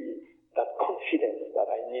really that confidence that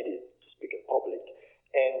I needed to speak in public.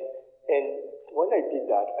 And when I did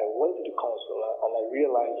that, I went to the council and I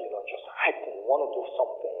realized, just I want to do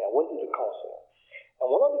something. I went to the council.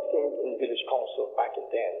 And one of the things in village council back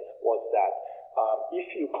then was that if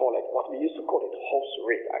you call it, what we used to call it house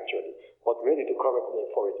rate actually, but really the correct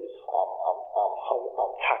name for it is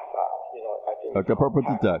tax. I think like a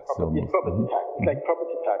property tax. Property tax. It's like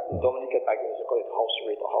property tax. The Dominican Agreement call it house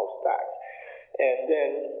rate or house tax. And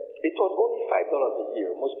then it was only $5 a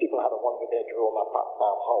year. Most people had a one-bedroom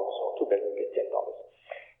house or two-bedroom with $10.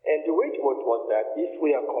 And the way it worked was that if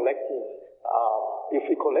we collected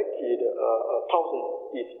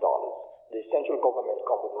 $1,000 EC dollars, the central government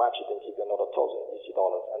would match it and give you another $1,000 EC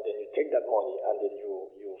dollars, and then you take that money and then you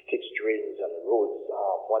fix drains and roads,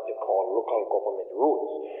 what they call local government roads,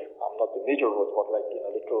 not the major roads, but like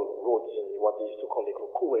little roads in what they used to call little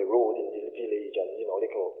Kuwe road in the village, and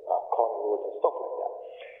little corner roads and stuff like that.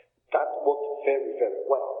 That worked very, very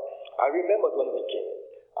well. I remember when we came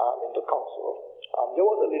in the council, there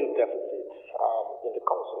was a little deficit in the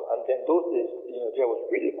council, and then those days, there was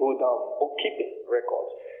really good bookkeeping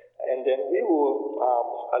records. And then we were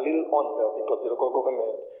a little under because the local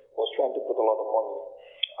government was trying to put a lot of money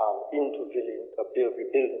into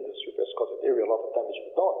rebuilding the Super Scotland area. A lot of damage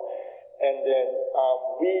was done. And then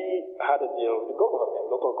we had a deal with the government,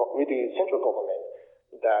 with the central government,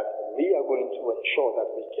 that we are going to ensure that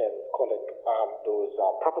we can collect those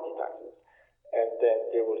property taxes. And then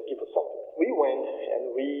they will give us something. We went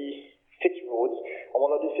and we fixed roads. And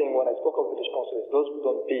one of the things when I spoke of village council is those who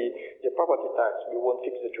don't pay the property tax, we won't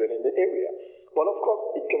fix the drain in the area. But of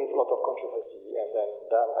course, it came with a lot of controversy. And then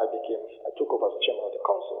I took over as chairman of the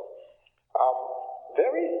council.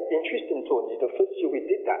 Very interesting, Tony. The first year we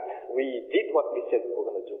did that. We did what we said we were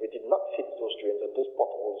going to do. We did not fix those drains and those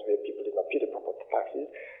potholes where people did not pay the property taxes.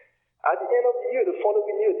 At the end of the year, the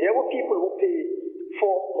following year, there were people who paid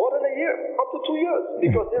for more than a year, up to 2 years,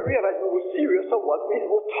 because they realized we were serious of what we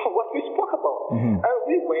spoke about. Mm-hmm. And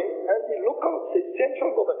we went, and the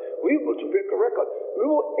central government, we were able to break a record. We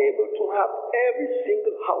were able to have every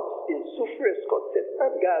single house in Soufriere, Scotland,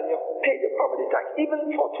 and Guyana pay the property tax, even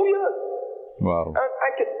for 2 years. Wow. And I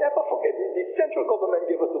can never forget it. The central government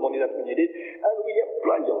gave us the money that we needed, and we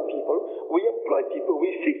employed young people. We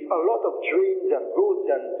fixed a lot of drains and roads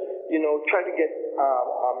and, trying to get,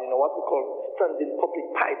 what we call standing public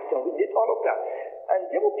pipes, and we did all of that. And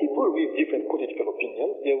there were people with different political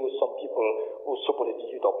opinions. There were some people who supported the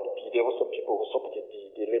UWP. There were some people who supported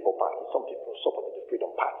the Labour Party. Some people who supported the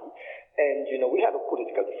Freedom Party. And, we had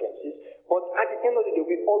political differences. But at the end of the day,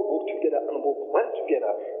 we all worked together and worked well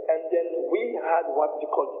together. And then we had what we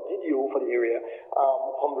call the DDO for the area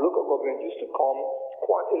from the local government used to come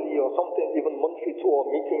quarterly or something, even monthly to our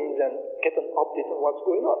meetings and get an update on what's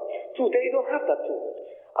going on. Today, you don't have that tool.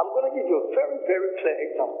 I'm going to give you a very, very clear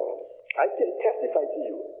example. I can testify to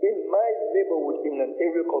you, in my neighborhood in an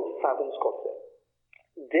area called Southern Scotland,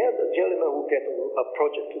 there's a gentleman who got a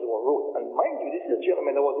project to do a road. And mind you, this is a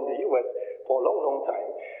gentleman that was in the U.S. for a long, long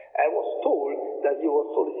time. I was told that he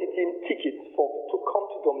was soliciting tickets to come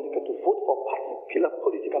to Dominica to vote for a particular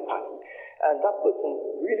political party. And that person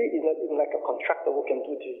really is not even like a contractor who can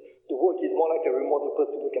do the work. He's more like a remote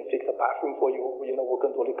person who can fix a bathroom for you, who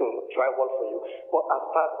can do a little drywall for you. But as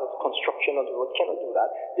part of construction on the road, cannot do that.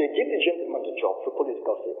 They give the gentleman the job for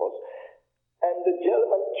political favors. And the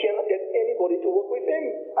gentleman cannot get anybody to work with him.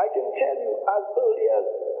 I can tell you, as early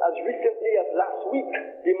as recently as last week,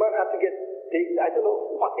 the man had to get, I don't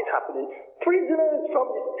know what is happening, prisoners from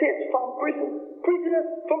the state farm prison, prisoners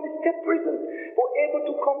from the state prison were able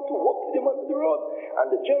to come to work with him on the road. And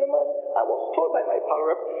the gentleman, I was told by my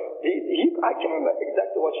power rep, I can't remember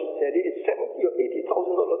exactly what she said, it is $70,000 or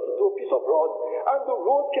 $80,000 to do a piece of road, and the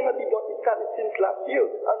road cannot be done. It started since last year,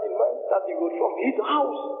 and the man started the road from his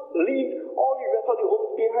house, leave all the rest of the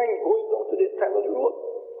homes behind, going down to the side of the road,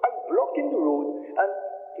 and blocking the road, and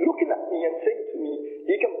looking at me and saying to me,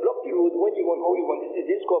 he can block the road when you want, how you want. This is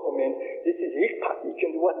his government, this is his party, he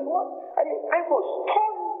can do what he wants. I mean, I was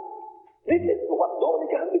stunned. This is what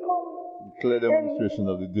Dominica has become. Clear demonstration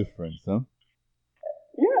of the difference, huh?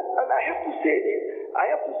 Yes, and I have to say this. I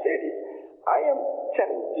am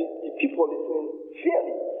telling the people listening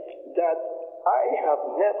fairly that I have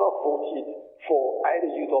never voted for either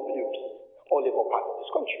UWP or Labour Party in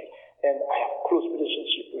this country. And I have a close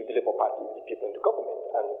relationship with the Labour Party, with the people in the government.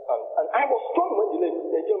 And I was strong when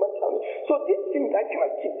the gentleman told me. So these things, I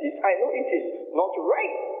cannot keep this. I know it is not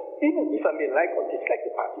right. Even if I may like or dislike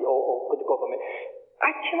the party or the government, I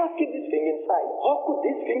cannot keep this thing inside. How could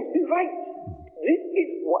these things be right? This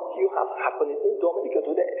is what you have happening in Dominica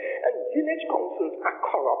today. And village councils are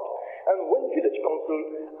corrupt. And when village councils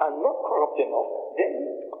are not corrupt enough, then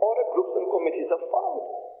other groups and committees are found.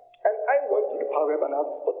 And I went to the power rep and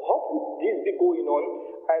asked, but how could this be going on?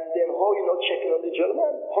 And then how you not checking on the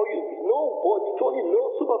gentleman? Nobody told you,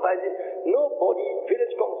 no supervising, nobody,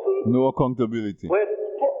 village council. No accountability. Well,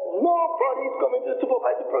 nobody is coming to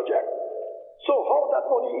supervise the project. So how that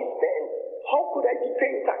money is spent? How could I be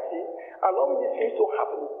paying taxes, allowing these things to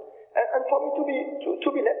happen? And for me to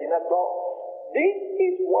be let in that door, this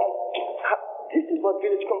is what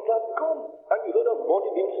village council has become. And you heard of money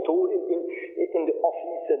being stolen in the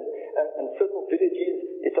office and certain villages,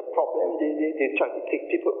 it's a problem. They try to take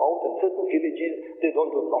people out, and certain villages, they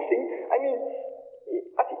don't do nothing. I mean,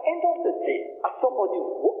 at the end of the day, as somebody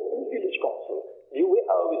who works in village council, the way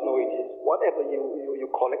I always know it is, whatever you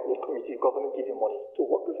collect in the community, government give you money to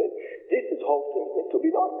work with it. This is how things need to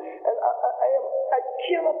be done. And I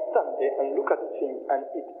cannot stand there and look at the thing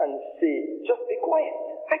and say, just be quiet.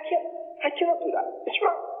 I cannot do that. It's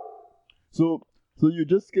wrong. So you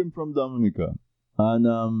just came from Dominica,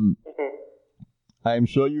 and I'm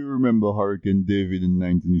sure you remember Hurricane David in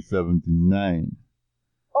 1979.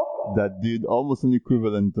 That did almost an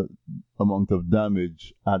equivalent amount of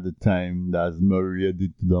damage at the time as Maria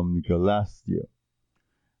did to Dominica last year.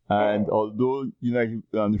 And although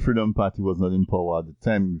the Freedom Party was not in power at the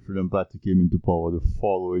time, the Freedom Party came into power the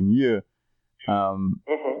following year.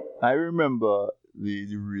 I remember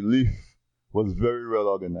the relief was very well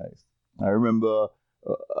organized. I remember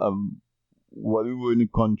while we were in the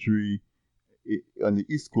country, on the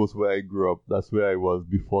East Coast where I grew up, that's where I was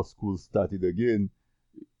before school started again.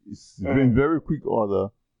 It's in very quick order,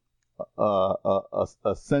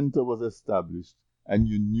 a center was established, and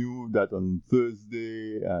you knew that on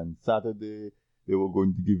Thursday and Saturday they were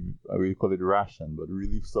going to give, we call it ration, but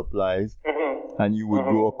relief supplies, and you would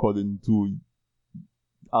go according to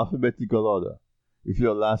alphabetical order. If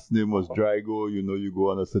your last name was Drago, you go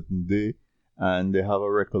on a certain day, and they have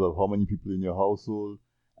a record of how many people in your household,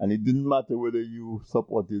 and it didn't matter whether you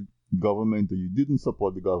supported government or you didn't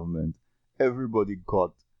support the government. Everybody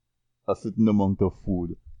got a certain amount of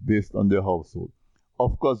food based on their household.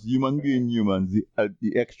 Of course, humans,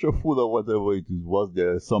 the extra food or whatever it is was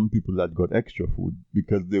there. Some people that got extra food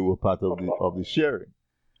because they were part of the sharing.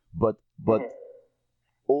 But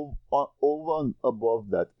over and above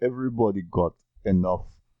that, everybody got enough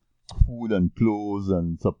food and clothes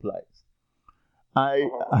and supplies. I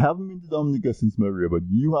haven't been to Dominica since Maria, but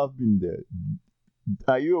you have been there.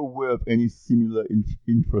 Are you aware of any similar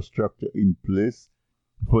infrastructure in place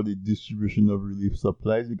for the distribution of relief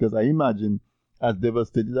supplies? Because I imagine, as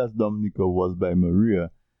devastated as Dominica was by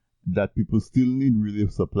Maria, that people still need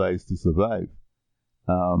relief supplies to survive.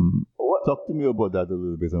 Talk to me about that a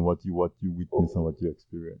little bit and what you witnessed and what you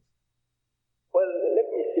experienced. Well, let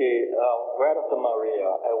me say, right after Maria,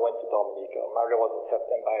 I went to Dominica. Maria was in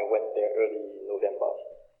September. I went there early November.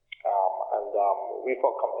 We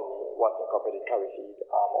for a company, Watson Corporate Carry Feed,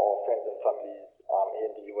 our friends and families in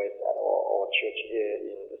the U.S. and our church here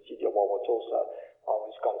in the city of Wauwatosa,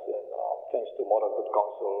 Wisconsin, thanks to Mother Good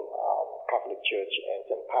Counsel, Catholic Church, and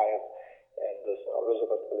St. Pius, and the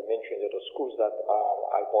Roosevelt Elementary, and the other schools that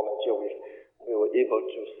I volunteer with, we were able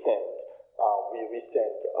to send. We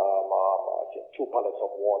sent I think 2 pallets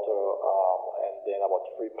of water and then about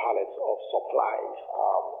 3 pallets of supplies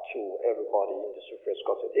to everybody in the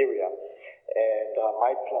Wisconsin area. And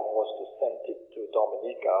my plan was to send it to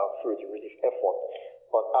Dominica through the relief effort.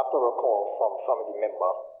 But after a call from family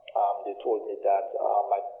member, they told me that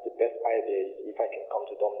the best idea is if I can come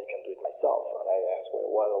to Dominica and do it myself. And I asked,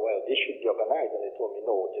 well, this should be organized. And they told me,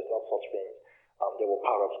 no, there's not such things. There were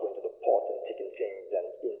power-ups going to the port and taking things and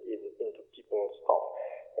into people's stuff.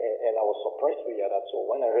 And I was surprised to hear that. So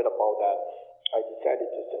when I heard about that, I decided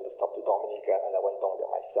to send the stuff to Dominica, and I went down there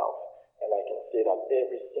myself. And I can say that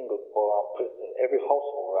every single person, every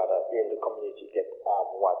household rather, in the community get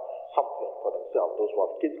something for themselves. Those who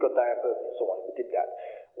have kids got diapers and so on, we did that.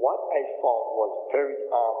 What I found was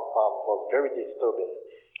very disturbing.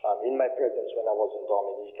 In my presence when I was in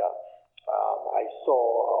Dominica, I saw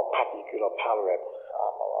a particular power rep,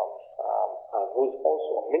 who's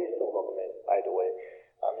also a minister of government, by the way,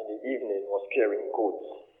 in the evening was carrying goods,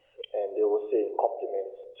 and they were saying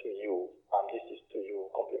compliments to you, this is to you,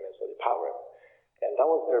 compliments for the power rep. And that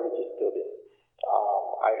was very disturbing.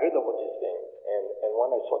 I heard about this thing, and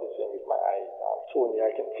when I saw this thing with my eyes, Tony,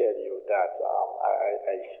 I can tell you that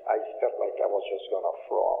I felt like I was just going to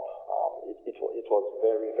throw up. It was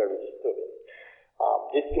very, very disturbing.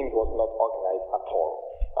 This thing was not organized at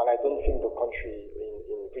all, and I don't think the country,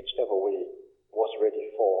 in whichever way, was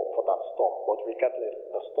ready for that storm. But regardless,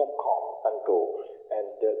 the storm come and go,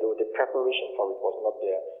 and the preparation for it was not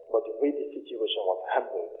there. But the way the situation was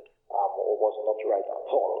handled was not right at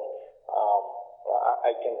all.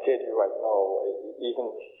 I can tell you right now, even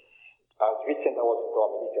as recent I was in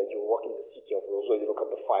Dominica, you walk in the city of Roseau, you look at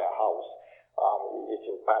the firehouse, it's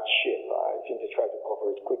in bad shape. I think they try to cover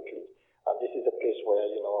it quickly. And this is a place where,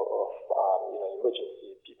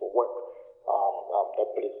 emergency people work. That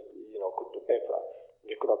place, could do better.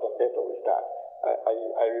 We could have done better with that.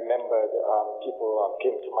 I remember people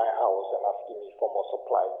came to my house and asking me for more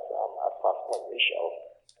supplies at Fast Point Michel.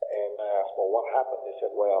 And I asked, well, what happened? They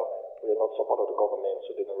said, well, we're not support of the government, so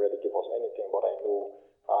they didn't really give us anything, but I know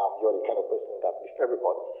you're the kind of person that with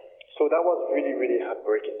everybody. So that was really, really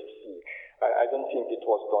heartbreaking to see. I don't think it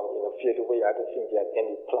was done in a fair way. I don't think they had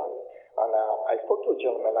any plan. And I spoke to a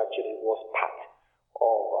gentleman, actually, who was part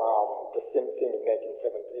of the same thing in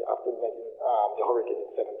 1970, after the hurricane in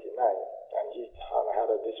 79. And I had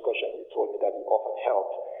a discussion. He told me that he offered help,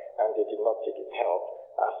 and they did not take his help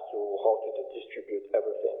as to how to distribute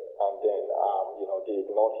everything. And then, they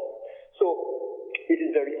ignored him. So it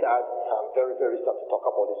is very sad. Very, very sad to talk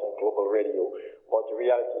about this on global radio. But the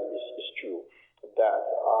reality is true that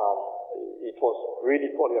it was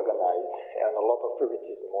really poorly organized, and a lot of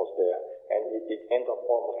favoritism was there, and it ended up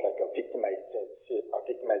almost like a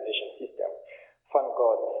victimization system. Thank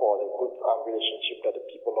God for the good relationship that the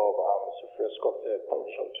people of Soufriere Scott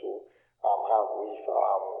potential to have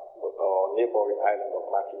with our neighboring island of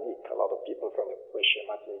Martinique. A lot of people from the French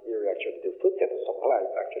Martinique area, actually, the food the supplies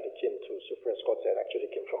actually came to Soufriere Scott,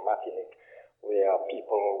 actually came from Martinique, where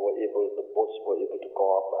people were able, the boats were able to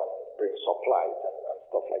go up and bring supplies and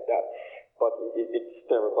stuff like that. But it's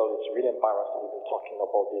terrible. It's really embarrassing even talking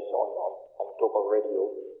about this on global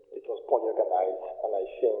radio. It was poorly organized, and I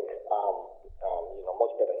think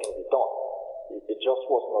much better can be done. It just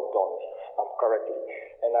was not done correctly.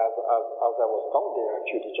 And as I was down there,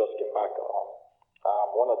 actually just came back.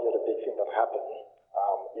 One of the other big things that happened,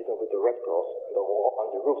 even with the Red Cross and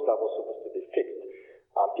on the roofs that was supposed to be fixed,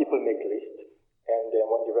 people make lists, and then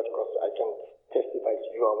when the Red Cross, I can testify to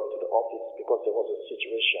you, I went to the office because there was a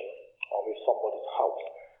situation with somebody's house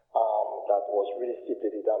that was really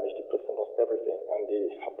severely damaged. The person lost everything, and they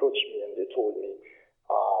approached me and they told me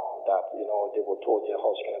that they were told their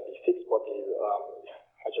house cannot be fixed, but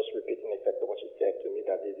I just repeat in effect what she said to me,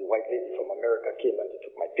 that the white lady from America came and they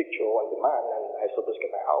took my picture on the man, and I supposed to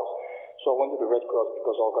get my house. So I went to the Red Cross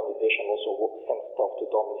because our organization also sent stuff to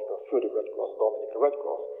Dominica through the Red Cross, Dominica Red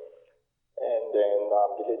Cross. And then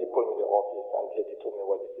the lady pulled me in the office, and the lady told me,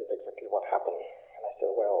 well, this is exactly what happened. And I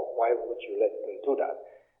said, well, why would you let them do that?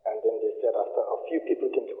 And then they said after a few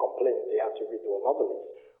people came to complain, they had to redo another list,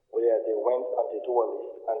 where they went and they do a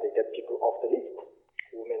list and they get people off the list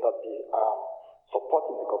who may not be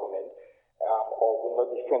supporting the government or will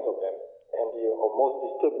not be friends of them. And the most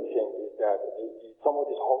disturbing thing is that some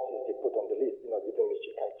of these houses they put on the list, even meet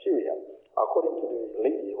the criteria. According to the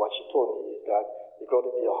lady, what she told me is that it's got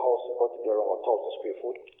to be a house, it's got to be around 1,000 square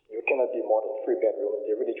foot. You cannot be more than 3 bedrooms.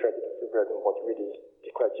 They really tried to do 3 bedrooms, but really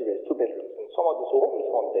the criteria is 2 bedrooms. And some of these homes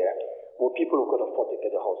on there were people who could afford to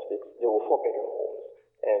get a house fixed. They were 4-bedroom homes.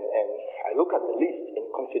 And I look at the list in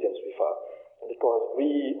confidence with her, because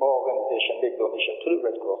our organization make donation to the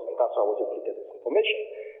Red Cross, and that's how I was able to get this information.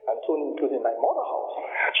 And Tony, including my mother house,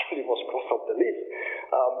 actually was crossed off the list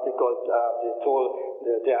because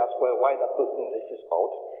they asked, well, why that person list is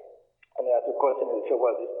out. And they had to question and say,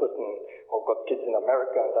 well, this person has got kids in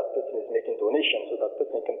America, and that person is making donations, so that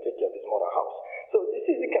person can take care of his mother house. So this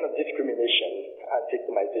is the kind of discrimination and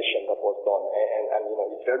victimization that was done, and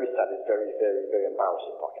it's very sad. It's very, very, very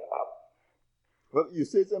embarrassing talking about. Well, you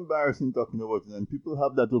say it's embarrassing talking about it, and people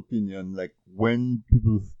have that opinion, like when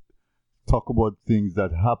people talk about things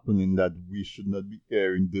that happen in that we should not be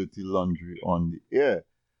airing dirty laundry on the air.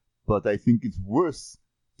 But I think it's worse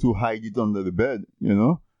to hide it under the bed,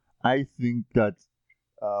 I think that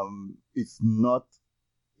it's not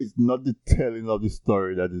the telling of the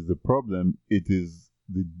story that is the problem. It is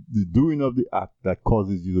the doing of the act that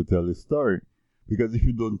causes you to tell the story. Because if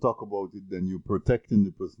you don't talk about it, then you're protecting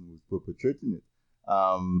the person who's perpetrating it.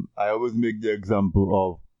 I always make the example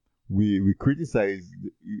of we criticize,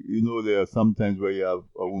 there are sometimes where you have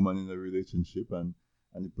a woman in a relationship and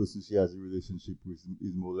the person she has a relationship with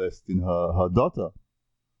is molesting her daughter.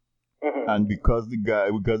 and because the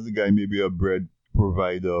guy may be a bread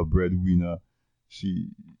provider or breadwinner,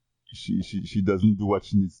 she doesn't do what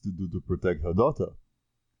she needs to do to protect her daughter.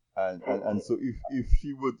 And so if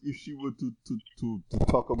she were to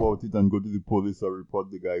talk about it and go to the police or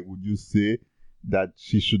report the guy, would you say that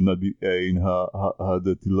she should not be airing her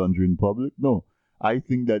dirty laundry in public? No. I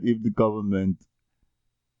think that if the government,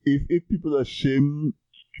 if people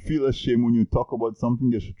feel ashamed when you talk about something,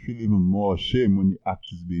 they should feel even more ashamed when the act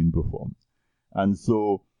is being performed. And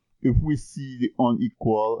so if we see the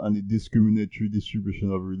unequal and the discriminatory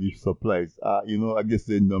distribution of relief supplies, I guess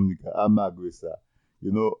in Dominica, Amagresa,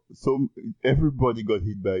 so everybody got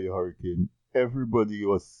hit by a hurricane. Everybody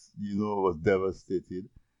was devastated.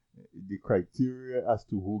 The criteria as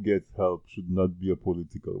to who gets help should not be a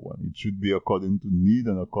political one. It should be according to need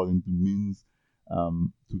and according to means to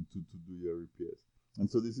do your repairs. And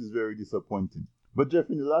so this is very disappointing. But Jeff,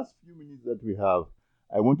 in the last few minutes that we have,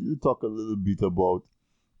 I want you to talk a little bit about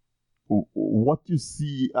what you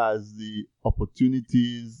see as the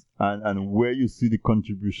opportunities and where you see the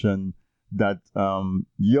contribution that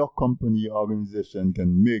your company, organization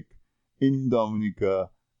can make in Dominica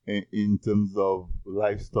in terms of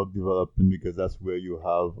livestock development, because that's where you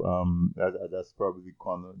have, that's probably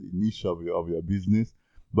the niche of your business.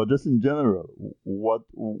 But just in general,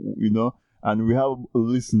 and we have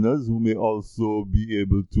listeners who may also be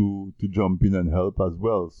able to jump in and help as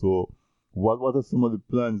well. So what are some of the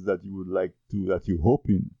plans that you would like to, that you're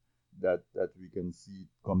hoping that we can see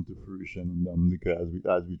come to fruition in Dominica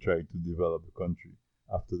as we try to develop the country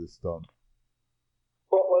after the storm?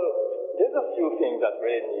 Well, there's a few things that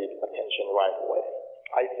really need attention right away.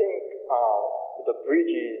 I think the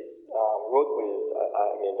bridges, roadways,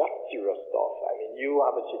 that's serious stuff. You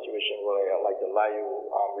have a situation where, like the Layu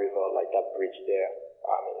River, like that bridge there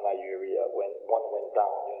in Layu area, when one went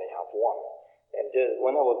down, you only have one. And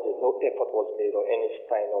when I was there, no effort was made or any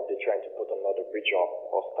sign of they trying to put another bridge up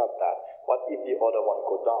or start that. What if the other one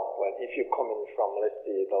go down? Well, if you're coming from, let's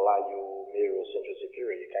say, the Layu, Meru, Central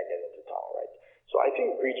Superior, you can't get into town, right? So I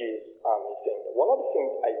think bridges is thing. One of the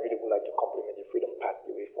things I really would like to compliment the Freedom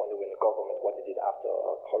Party with when they were in the government, what they did after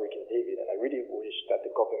Hurricane David, and I really wish that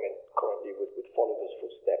the government currently would follow those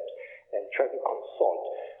footsteps and try to consult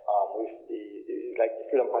with the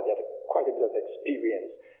Freedom Party had quite a bit of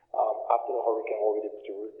experience after the hurricane already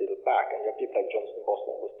to build back, and you have people like Johnston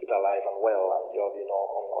Boston who was still alive and well, and you have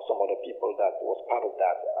some other people that was part of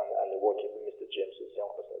that, and they're working with Mr. James, who's a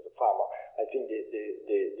young person as a farmer. I think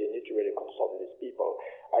they need to really consult with these people.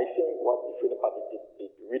 I think what the Freedom Party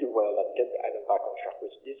did really well and get the island back on track,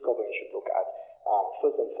 which this government should look at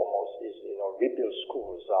first and foremost is rebuild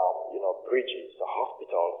schools, bridges, the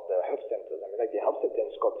hospitals, the health centers. Like the health center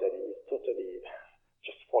in Scott said, is totally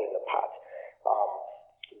just falling apart.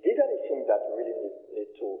 These are the things that really need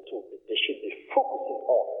to they should be focusing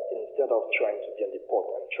on instead of trying to be on the port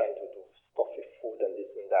and trying to do stuff with food and this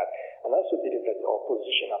and that. And I also believe that the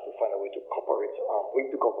opposition have to find a way to cooperate with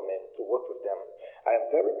the government to work with them. I am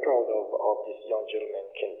very proud of this young gentleman,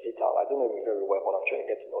 Ken Vital. I don't know him very well, but I'm trying to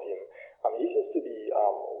get to know him. He seems to be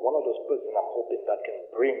one of those persons I'm hoping that can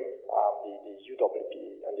bring the UWP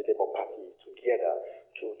and the Labour Party together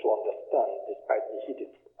to understand, despite the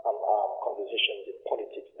heated conversations in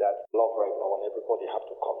politics that love right now and everybody have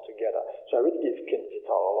to come together. So I really give Ken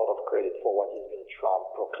Vital a lot of credit for what he's been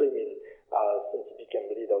proclaiming since he became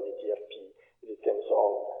leader of the DFP, in the terms of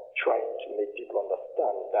trying to make people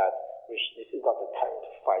understand that this is not the time to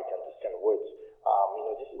fight and to send words.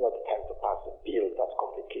 This is not the time to pass a bill that's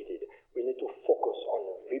complicated. We need to focus on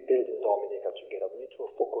rebuilding Dominica together. We need to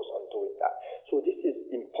focus on doing that. So this is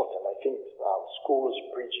important. I think schools,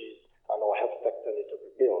 bridges, and our health sector need to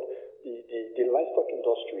rebuild. The livestock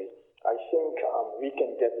industry, I think we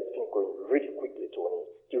can get this thing going really quickly, Tony.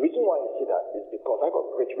 The reason why I say that is because I got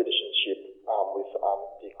a great relationship with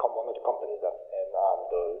one of the companies that and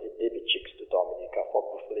the baby chicks to Dominica for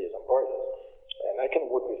buffaloes and broilers. And I can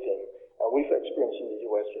work with him. And with experience in the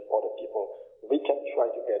US with other people, we can try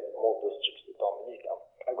to get more of those chicks to Dominica.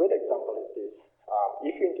 A great example is this.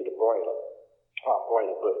 If you're into the broiler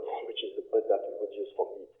bird, which is the bird that we would use for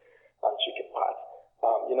meat and chicken parts,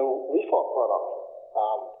 with our product,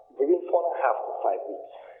 within 4.5 to 5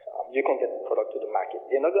 weeks, you can get the product to the market.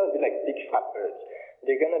 They're not going to be like big fat birds.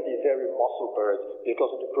 They're going to be very muscle birds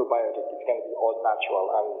because of the probiotic. It's going to be all natural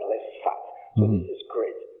and less fat. So this is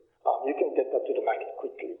great. You can get that to the market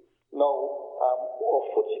quickly. Now, our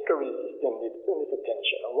food security system needs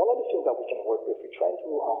attention. And one of the things that we can work with, we're trying to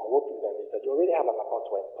work with them, is that you already have an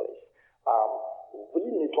abattoir in place. We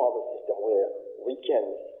need to have a system where we can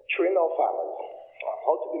train our farmers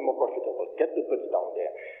how to be more profitable, get the birds down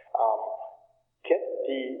there, get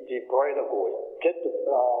the broiler going, get the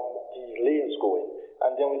layers going,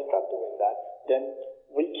 and then we start doing that. Then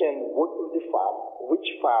we can work with the farm, which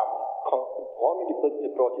farm, how many birds they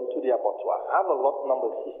brought into the abattoir, have a lot number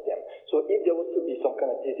system. So if there was to be some kind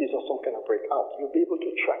of disease or some kind of breakout, you'll be able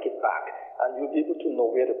to track it back, and you'll be able to know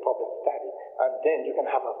where the problem started, and then you can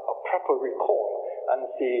have a proper recall and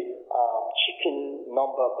say chicken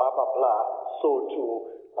number blah blah blah sold to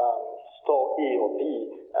store A or B,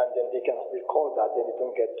 and then they can recall that, then they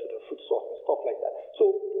don't get to the food source and stuff like that.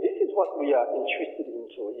 So this is what we are interested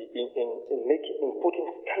into in putting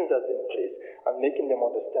standards in place and making them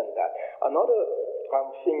understand that. Another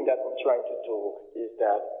thing that I'm trying to do is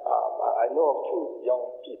that I know of two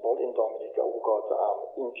young people in Dominica who got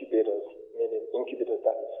incubators, meaning incubators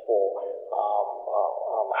that is for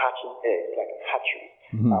hatching eggs, like a hatchery.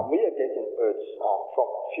 We are getting birds from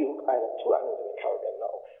two islands in the Caribbean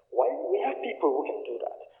now. Why we have people who can do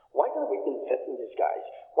that? Why don't we invest in these guys?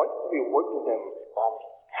 Why don't we work with them,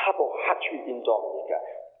 have a hatchery in Dominica?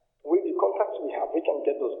 With the contacts we have, we can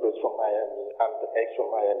get those birds from Miami and the eggs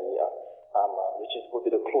from Miami, which would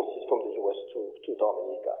be the closest from the U.S. to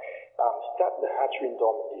Dominica. Start the hatchery in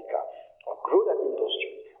Dominica, grow that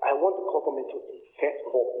industry. I want the government to invest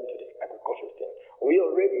more into this agricultural thing. We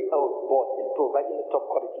already are board in providing the top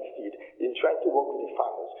quality feed, in trying to work with the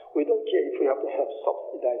farmers. We don't care if we have to help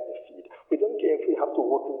subsidize the feed. We don't care if we have to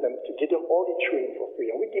work with them to give them all the training for free.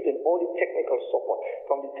 And we give them all the technical support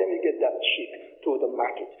from the time you get that chick to the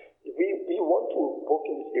market. We want to work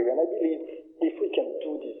in this area, and I believe if we can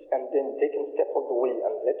do this, and then they can step on the way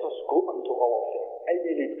and let us go onto our thing, I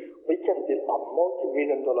believe we can build a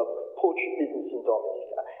multi-million-dollar poultry business in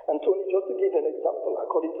Dominica. And Tony, just to give an example,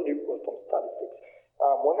 according to the report from statistics,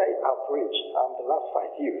 when I average the last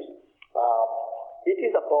 5 years, it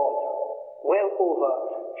is about well over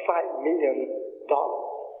 $5 million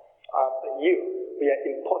a year we are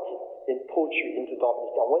importing in poultry into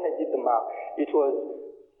Dominica. When I did the math, it was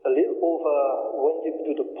a little over, when you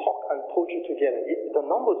do the pork and poultry together, the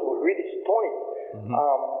numbers were really stunning.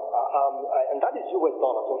 And that is US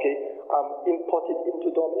dollars, okay, imported into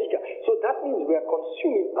Dominica. So that means we are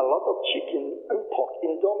consuming a lot of chicken and pork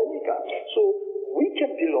in Dominica. So we can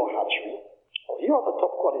build our hatchery, or you have a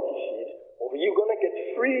top quality feed, or you're going to get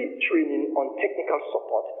free training on technical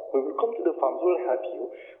support. We will come to the farms, we'll help you.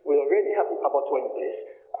 We already have the abattoir in place.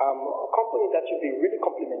 A company that should be really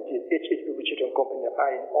complimented, HHB Richardson Company, are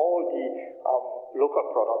buying all the local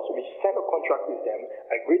products. We sign a contract with them,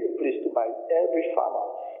 agree in place to buy every farmer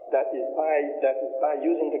that is by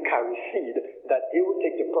using the carry feed, that they will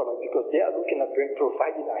take the product because they are looking at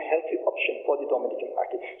providing a healthy option for the Dominican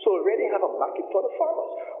market. So already have a market for the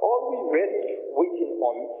farmers. All we're really waiting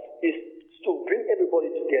on is to bring everybody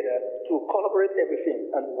together, to collaborate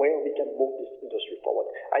everything, and where we can move this industry forward.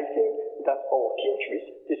 I think that's our key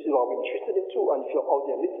interest. This is what we're interested in too, and if you're out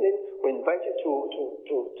there listening, we invite you to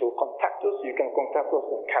contact us. You can contact us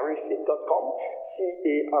on carifeed.com,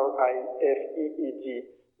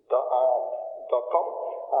 carifeed.com.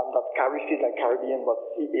 That's carifeed like Caribbean, but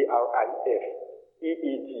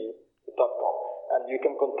carifeed.com. And you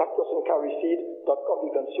can contact us on carifeed.com.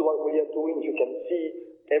 You can see what we are doing. You can see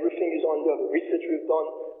everything is on there, the research we've done,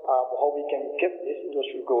 how we can get this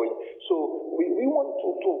industry going. So we want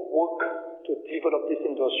to work to develop this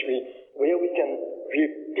industry where we can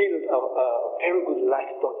rebuild a very good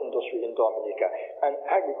livestock industry in Dominica. And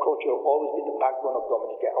agriculture will always be the backbone of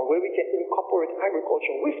Dominica, and where we can incorporate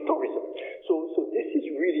agriculture with tourism. So this is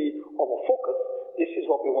really our focus. This is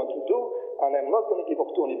what we want to do, and I'm not going to give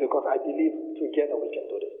up, Tony, because I believe together we can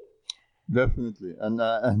do this. Definitely, and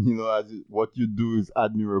you know, what you do is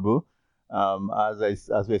admirable. As I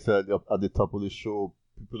said at the top of the show,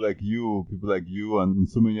 people like you, and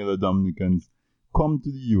so many other Dominicans come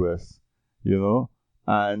to the U.S., you know,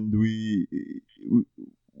 and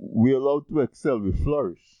we're allowed to excel, we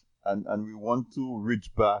flourish, and we want to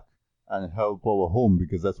reach back and help our home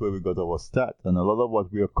because that's where we got our start, and a lot of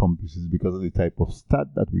what we accomplish is because of the type of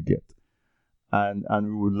start that we get. And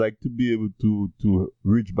we would like to be able to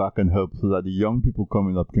reach back and help so that the young people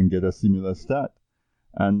coming up can get a similar start.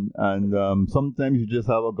 And sometimes you just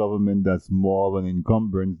have a government that's more of an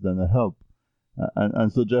encumbrance than a help.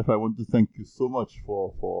 And so, Jeff, I want to thank you so much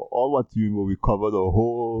for all what you do. We covered a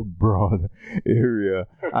whole broad area,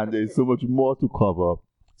 and there's so much more to cover.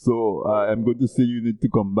 So I'm going to say you need to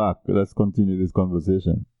come back. Let's continue this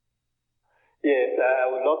conversation. Yes, I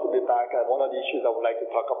would love to be back. One of the issues I would like to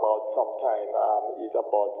talk about sometime is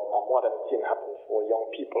about what I'm seeing happen for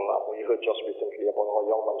young people. We heard just recently about how a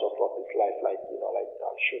young man just lost his life, like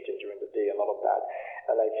shooting during the day and all of that.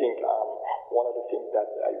 And I think one of the things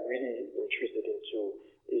that I'm really interested into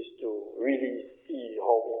is is to really see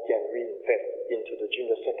how we can reinvest into the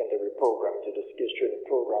junior secondary program, to the skills training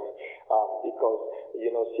program, because,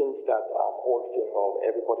 since that whole thing of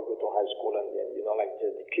everybody go to high school and then, like the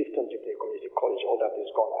Clifton Jubilee Community College, all that is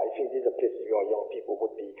gone. I think these are places where young people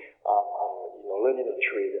would be, learning a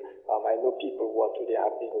trade. I know people who are today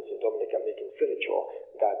have business in Dominica making furniture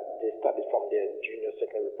that they started from their junior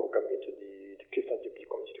secondary program into the Clifton Jubilee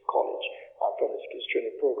Community College from the skills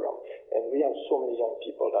training program. And we have so many young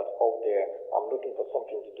people that out there looking for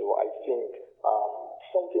something to do. I think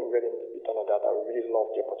something really needs to be done on that. I would really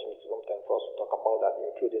love the opportunity sometimes for us to talk about that,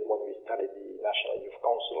 including when we started the National Youth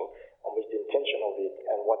Council, with the intention of it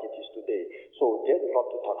and what it is today. So there's a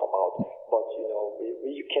lot to talk about, but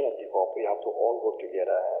we cannot give up. We have to all work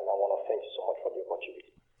together, and I want to thank you so much for the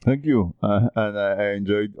opportunity. Thank you, and I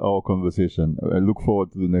enjoyed our conversation. I look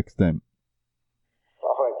forward to the next time.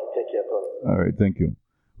 All right, you take care, Tony. All right, thank you.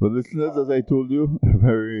 Well, listeners, as I told you, a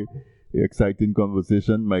very exciting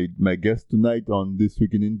conversation. My guest tonight on This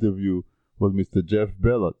Week in Interview was Mr. Jeff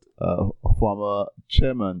Bellot, a former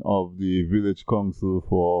chairman of the Village Council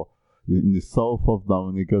for in the south of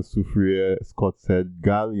Dominica, Soufriere, Scott's Head,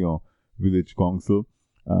 Galion Village Council.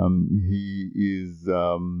 He is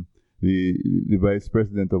the vice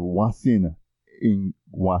president of Wasin Inc.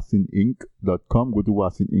 WasinInc.com. Go to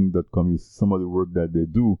WasinInc.com. You see some of the work that they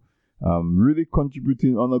do, really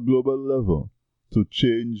contributing on a global level to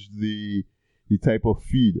change the type of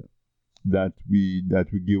feed that we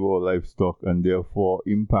give our livestock, and therefore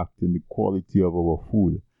impacting the quality of our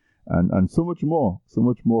food, and so much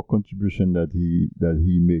more contribution that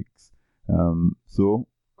he makes. So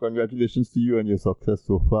congratulations to you and your success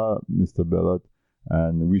so far, Mr. Bellot,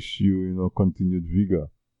 and wish you continued vigor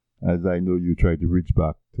as I know you try to reach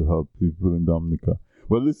back to help people in Dominica.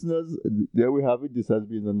 Well, listeners, there we have it. This has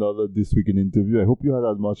been another This Week in Interview. I hope you had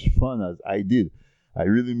as much fun as I did. I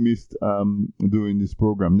really missed doing this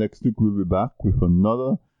program. Next week we'll be back with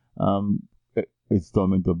another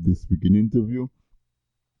installment of This Week in Interview.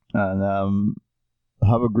 And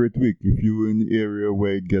have a great week. If you're in the area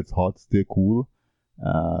where it gets hot, stay cool.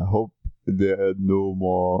 Hope there are no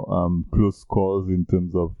more close calls in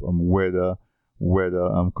terms of weather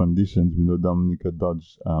conditions. We know Dominica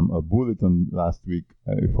dodged a bullet on last week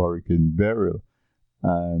with Hurricane Beryl.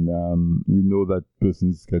 And we know that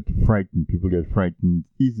persons get frightened. People get frightened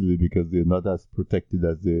easily because they're not as protected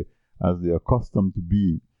as they're accustomed to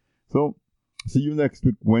be. So, see you next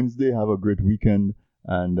week, Wednesday. Have a great weekend,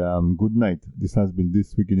 and good night. This has been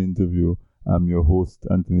This Week in Interview. I'm your host,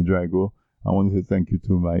 Anthony Drago. I want to say thank you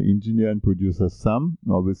to my engineer and producer, Sam,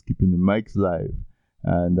 always keeping the mics live.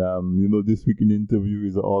 And, This Week in Interview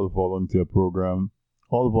is an all-volunteer program,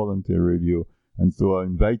 all-volunteer radio. And so I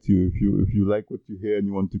invite you, if you like what you hear and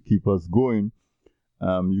you want to keep us going,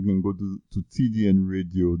 you can go to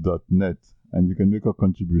tdnradio.net and you can make a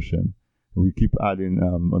contribution. We keep adding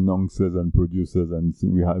announcers and producers, and so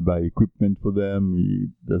we buy equipment for them.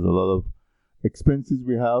 There's a lot of expenses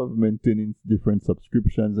we have, maintaining different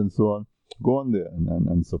subscriptions and so on. Go on there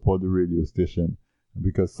and support the radio station,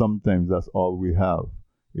 because sometimes that's all we have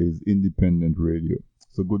is independent radio.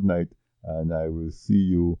 So good night, and I will see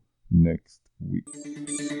you next week.